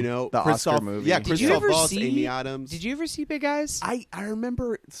 Yeah, the Oscar Christoph, movie. Yeah, Did you Christoph ever Waltz, see- Amy Adams. Did you ever see Big Eyes? I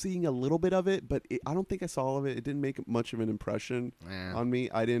remember seeing a little bit of it, but I don't think I saw all of it. It didn't make much of an impression Yeah. on me.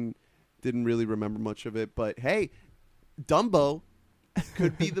 I didn't really remember much of it. But hey, Dumbo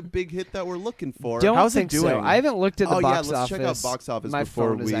could be the big hit that we're looking for. Don't How's it think so. doing? I haven't looked at the Oh box yeah, let's office. check out box office My before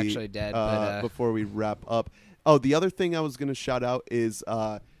phone is actually dead. before we wrap up. Oh, the other thing I was going to shout out is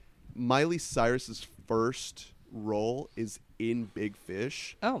Miley Cyrus's first role is in Big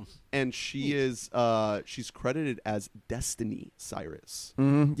Fish, oh, and she is she's credited as Destiny Cyrus.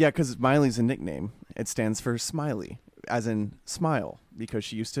 Yeah, because Miley's a nickname. It stands for Smiley, as in smile, because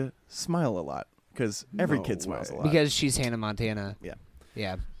she used to smile a lot. Because every No kid smiles a way. lot. because she's Hannah Montana. yeah.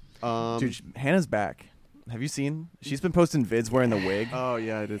 Yeah. Dude, Hannah's back. Have you seen? She's been posting vids wearing the wig. Oh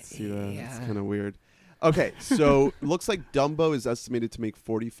yeah, I did see that. It's Yeah. kind of weird. Okay, so looks like Dumbo is estimated to make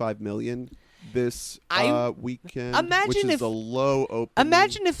 $45 million this I- weekend, imagine which is if- a low opening.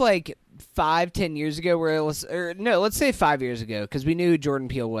 Imagine if like 5-10 years ago, let's say 5 years ago, because we knew who Jordan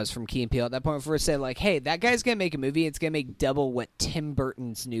Peele was from Key and Peele at that point. Before we said like, hey, that guy's gonna make a movie. It's gonna make double what Tim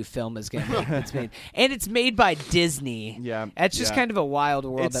Burton's new film is gonna make. It's made, and it's made by Disney. Yeah, that's just kind of a wild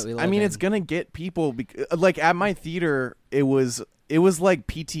world that we live in. I mean, it's gonna get people. Like at my theater, it was like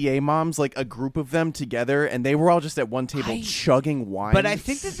PTA moms, like a group of them together, and they were all just at one table chugging wine. But I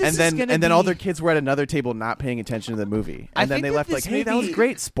think that this then all their kids were at another table not paying attention to the movie, and then they left like, "Hey, that was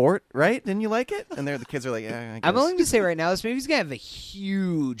great, sport, right? Didn't you like it?" And the kids are like, "Yeah." I'm willing to say right now, this movie's gonna have a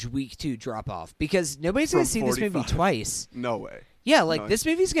huge week 2 drop off because nobody's gonna see this movie twice. No way. Yeah, like this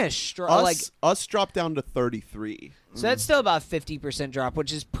movie's gonna us drop down to 33. So that's still about 50% drop,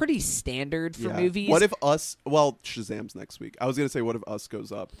 which is pretty standard for movies. What if Shazam's next week? I was gonna say, what if Us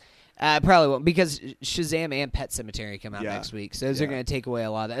goes up? Probably won't, because Shazam and Pet Sematary come out next week. So those are going to take away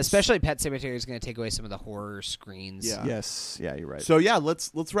a lot of that. Especially Pet Sematary is going to take away some of the horror screens. Yeah. Yes. Yeah, you're right. So yeah,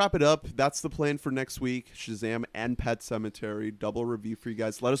 let's wrap it up. That's the plan for next week. Shazam and Pet Sematary, double review for you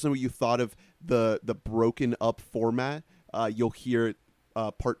guys. Let us know what you thought of the broken up format. You'll hear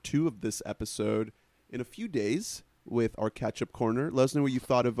part 2 of this episode in a few days with our catch-up corner. Let us know what you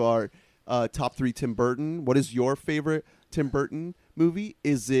thought of our top 3 Tim Burton. What is your favorite Tim Burton movie?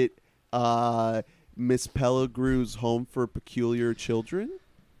 Is it Miss Pellegrew's Home for Peculiar Children?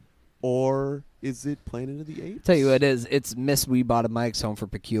 Or is it Planet of the Apes? Tell you what it is. It's Miss We Bought a Mike's Home for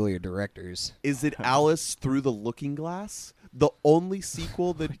Peculiar Directors. Is it Alice Through the Looking Glass? The only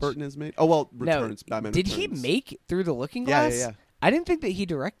sequel that Burton has made? Oh, well, Returns. No, Batman did Returns. he make Through the Looking Glass? Yeah. I didn't think that he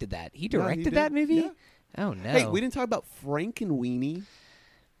directed that. He directed that movie? Yeah. Oh, no. Hey, we didn't talk about Frankenweenie.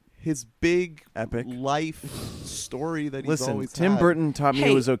 His big epic life story that he's always Tim had. Burton taught me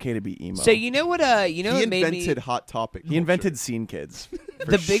it was okay to be emo. So you know what? He invented Hot Topic. He invented Scene Kids.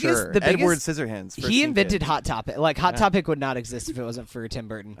 The biggest Edward Scissorhands. He invented Hot Topic. Like Hot Topic would not exist if it wasn't for Tim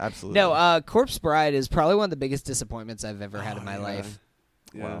Burton. Absolutely. No, Corpse Bride is probably one of the biggest disappointments I've ever had in my life.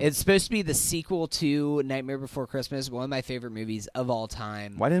 Yeah. It's supposed to be the sequel to Nightmare Before Christmas, one of my favorite movies of all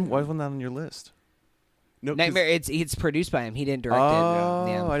time. Why wasn't that on your list? No, Nightmare. It's produced by him. He didn't direct it.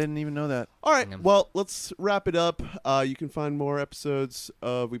 Oh, I didn't even know that. All right. Well, let's wrap it up. You can find more episodes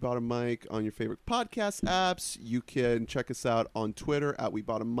of We Bought a Mic on your favorite podcast apps. You can check us out on Twitter at We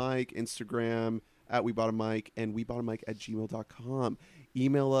Bought a Mic, Instagram at We Bought a Mic, and WeBoughtAMic@gmail.com.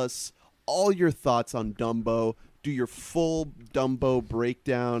 Email us all your thoughts on Dumbo. Do your full Dumbo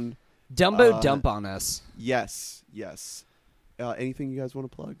breakdown. Dumbo dump on us. Yes. Anything you guys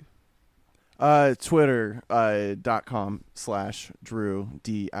want to plug? Twitter.com/Drew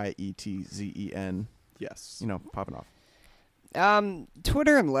DIETZEN. Yes. Popping off.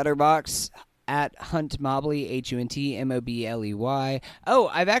 Twitter and Letterboxd at Hunt Mobley, HUNTMOBLEY. Oh,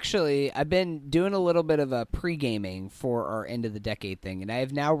 I've been doing a little bit of a pre-gaming for our end of the decade thing, and I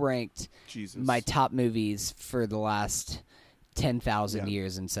have now ranked my top movies for the last 10,000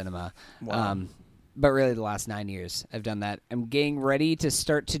 years in cinema. Wow. But really the last 9 years I've done that. I'm getting ready to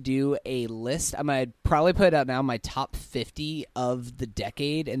start to do a list. I'm going to probably put out now my top 50 of the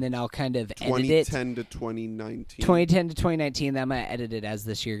decade, and then I'll kind of edit it. 2010 to 2019. 2010 to 2019, then I'm going to edit it as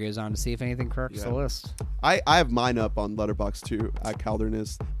this year goes on to see if anything cracks the list. I have mine up on Letterboxd too at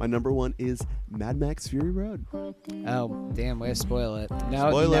Caldernist. My number 1 is Mad Max Fury Road. Oh, damn, way to spoil it. No,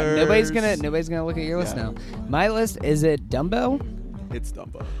 Spoilers. nobody's gonna look at your list now. My list, is it Dumbo? It's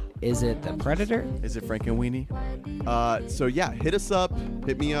Dumbo. Is it The Predator? Is it Frankenweenie? So yeah, hit us up.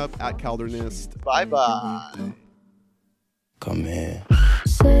 Hit me up at Caldernist. Bye-bye. Come here.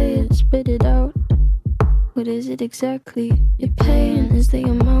 Say it, spit it out. What is it exactly? Your pain is the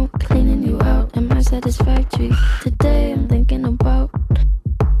amount cleaning you out. Am I satisfactory? Today I'm thinking about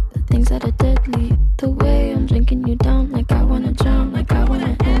the things that are deadly. The way I'm drinking you down, like I wanna drown, like I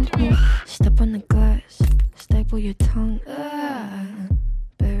wanna end me. Step on the glass, staple your tongue.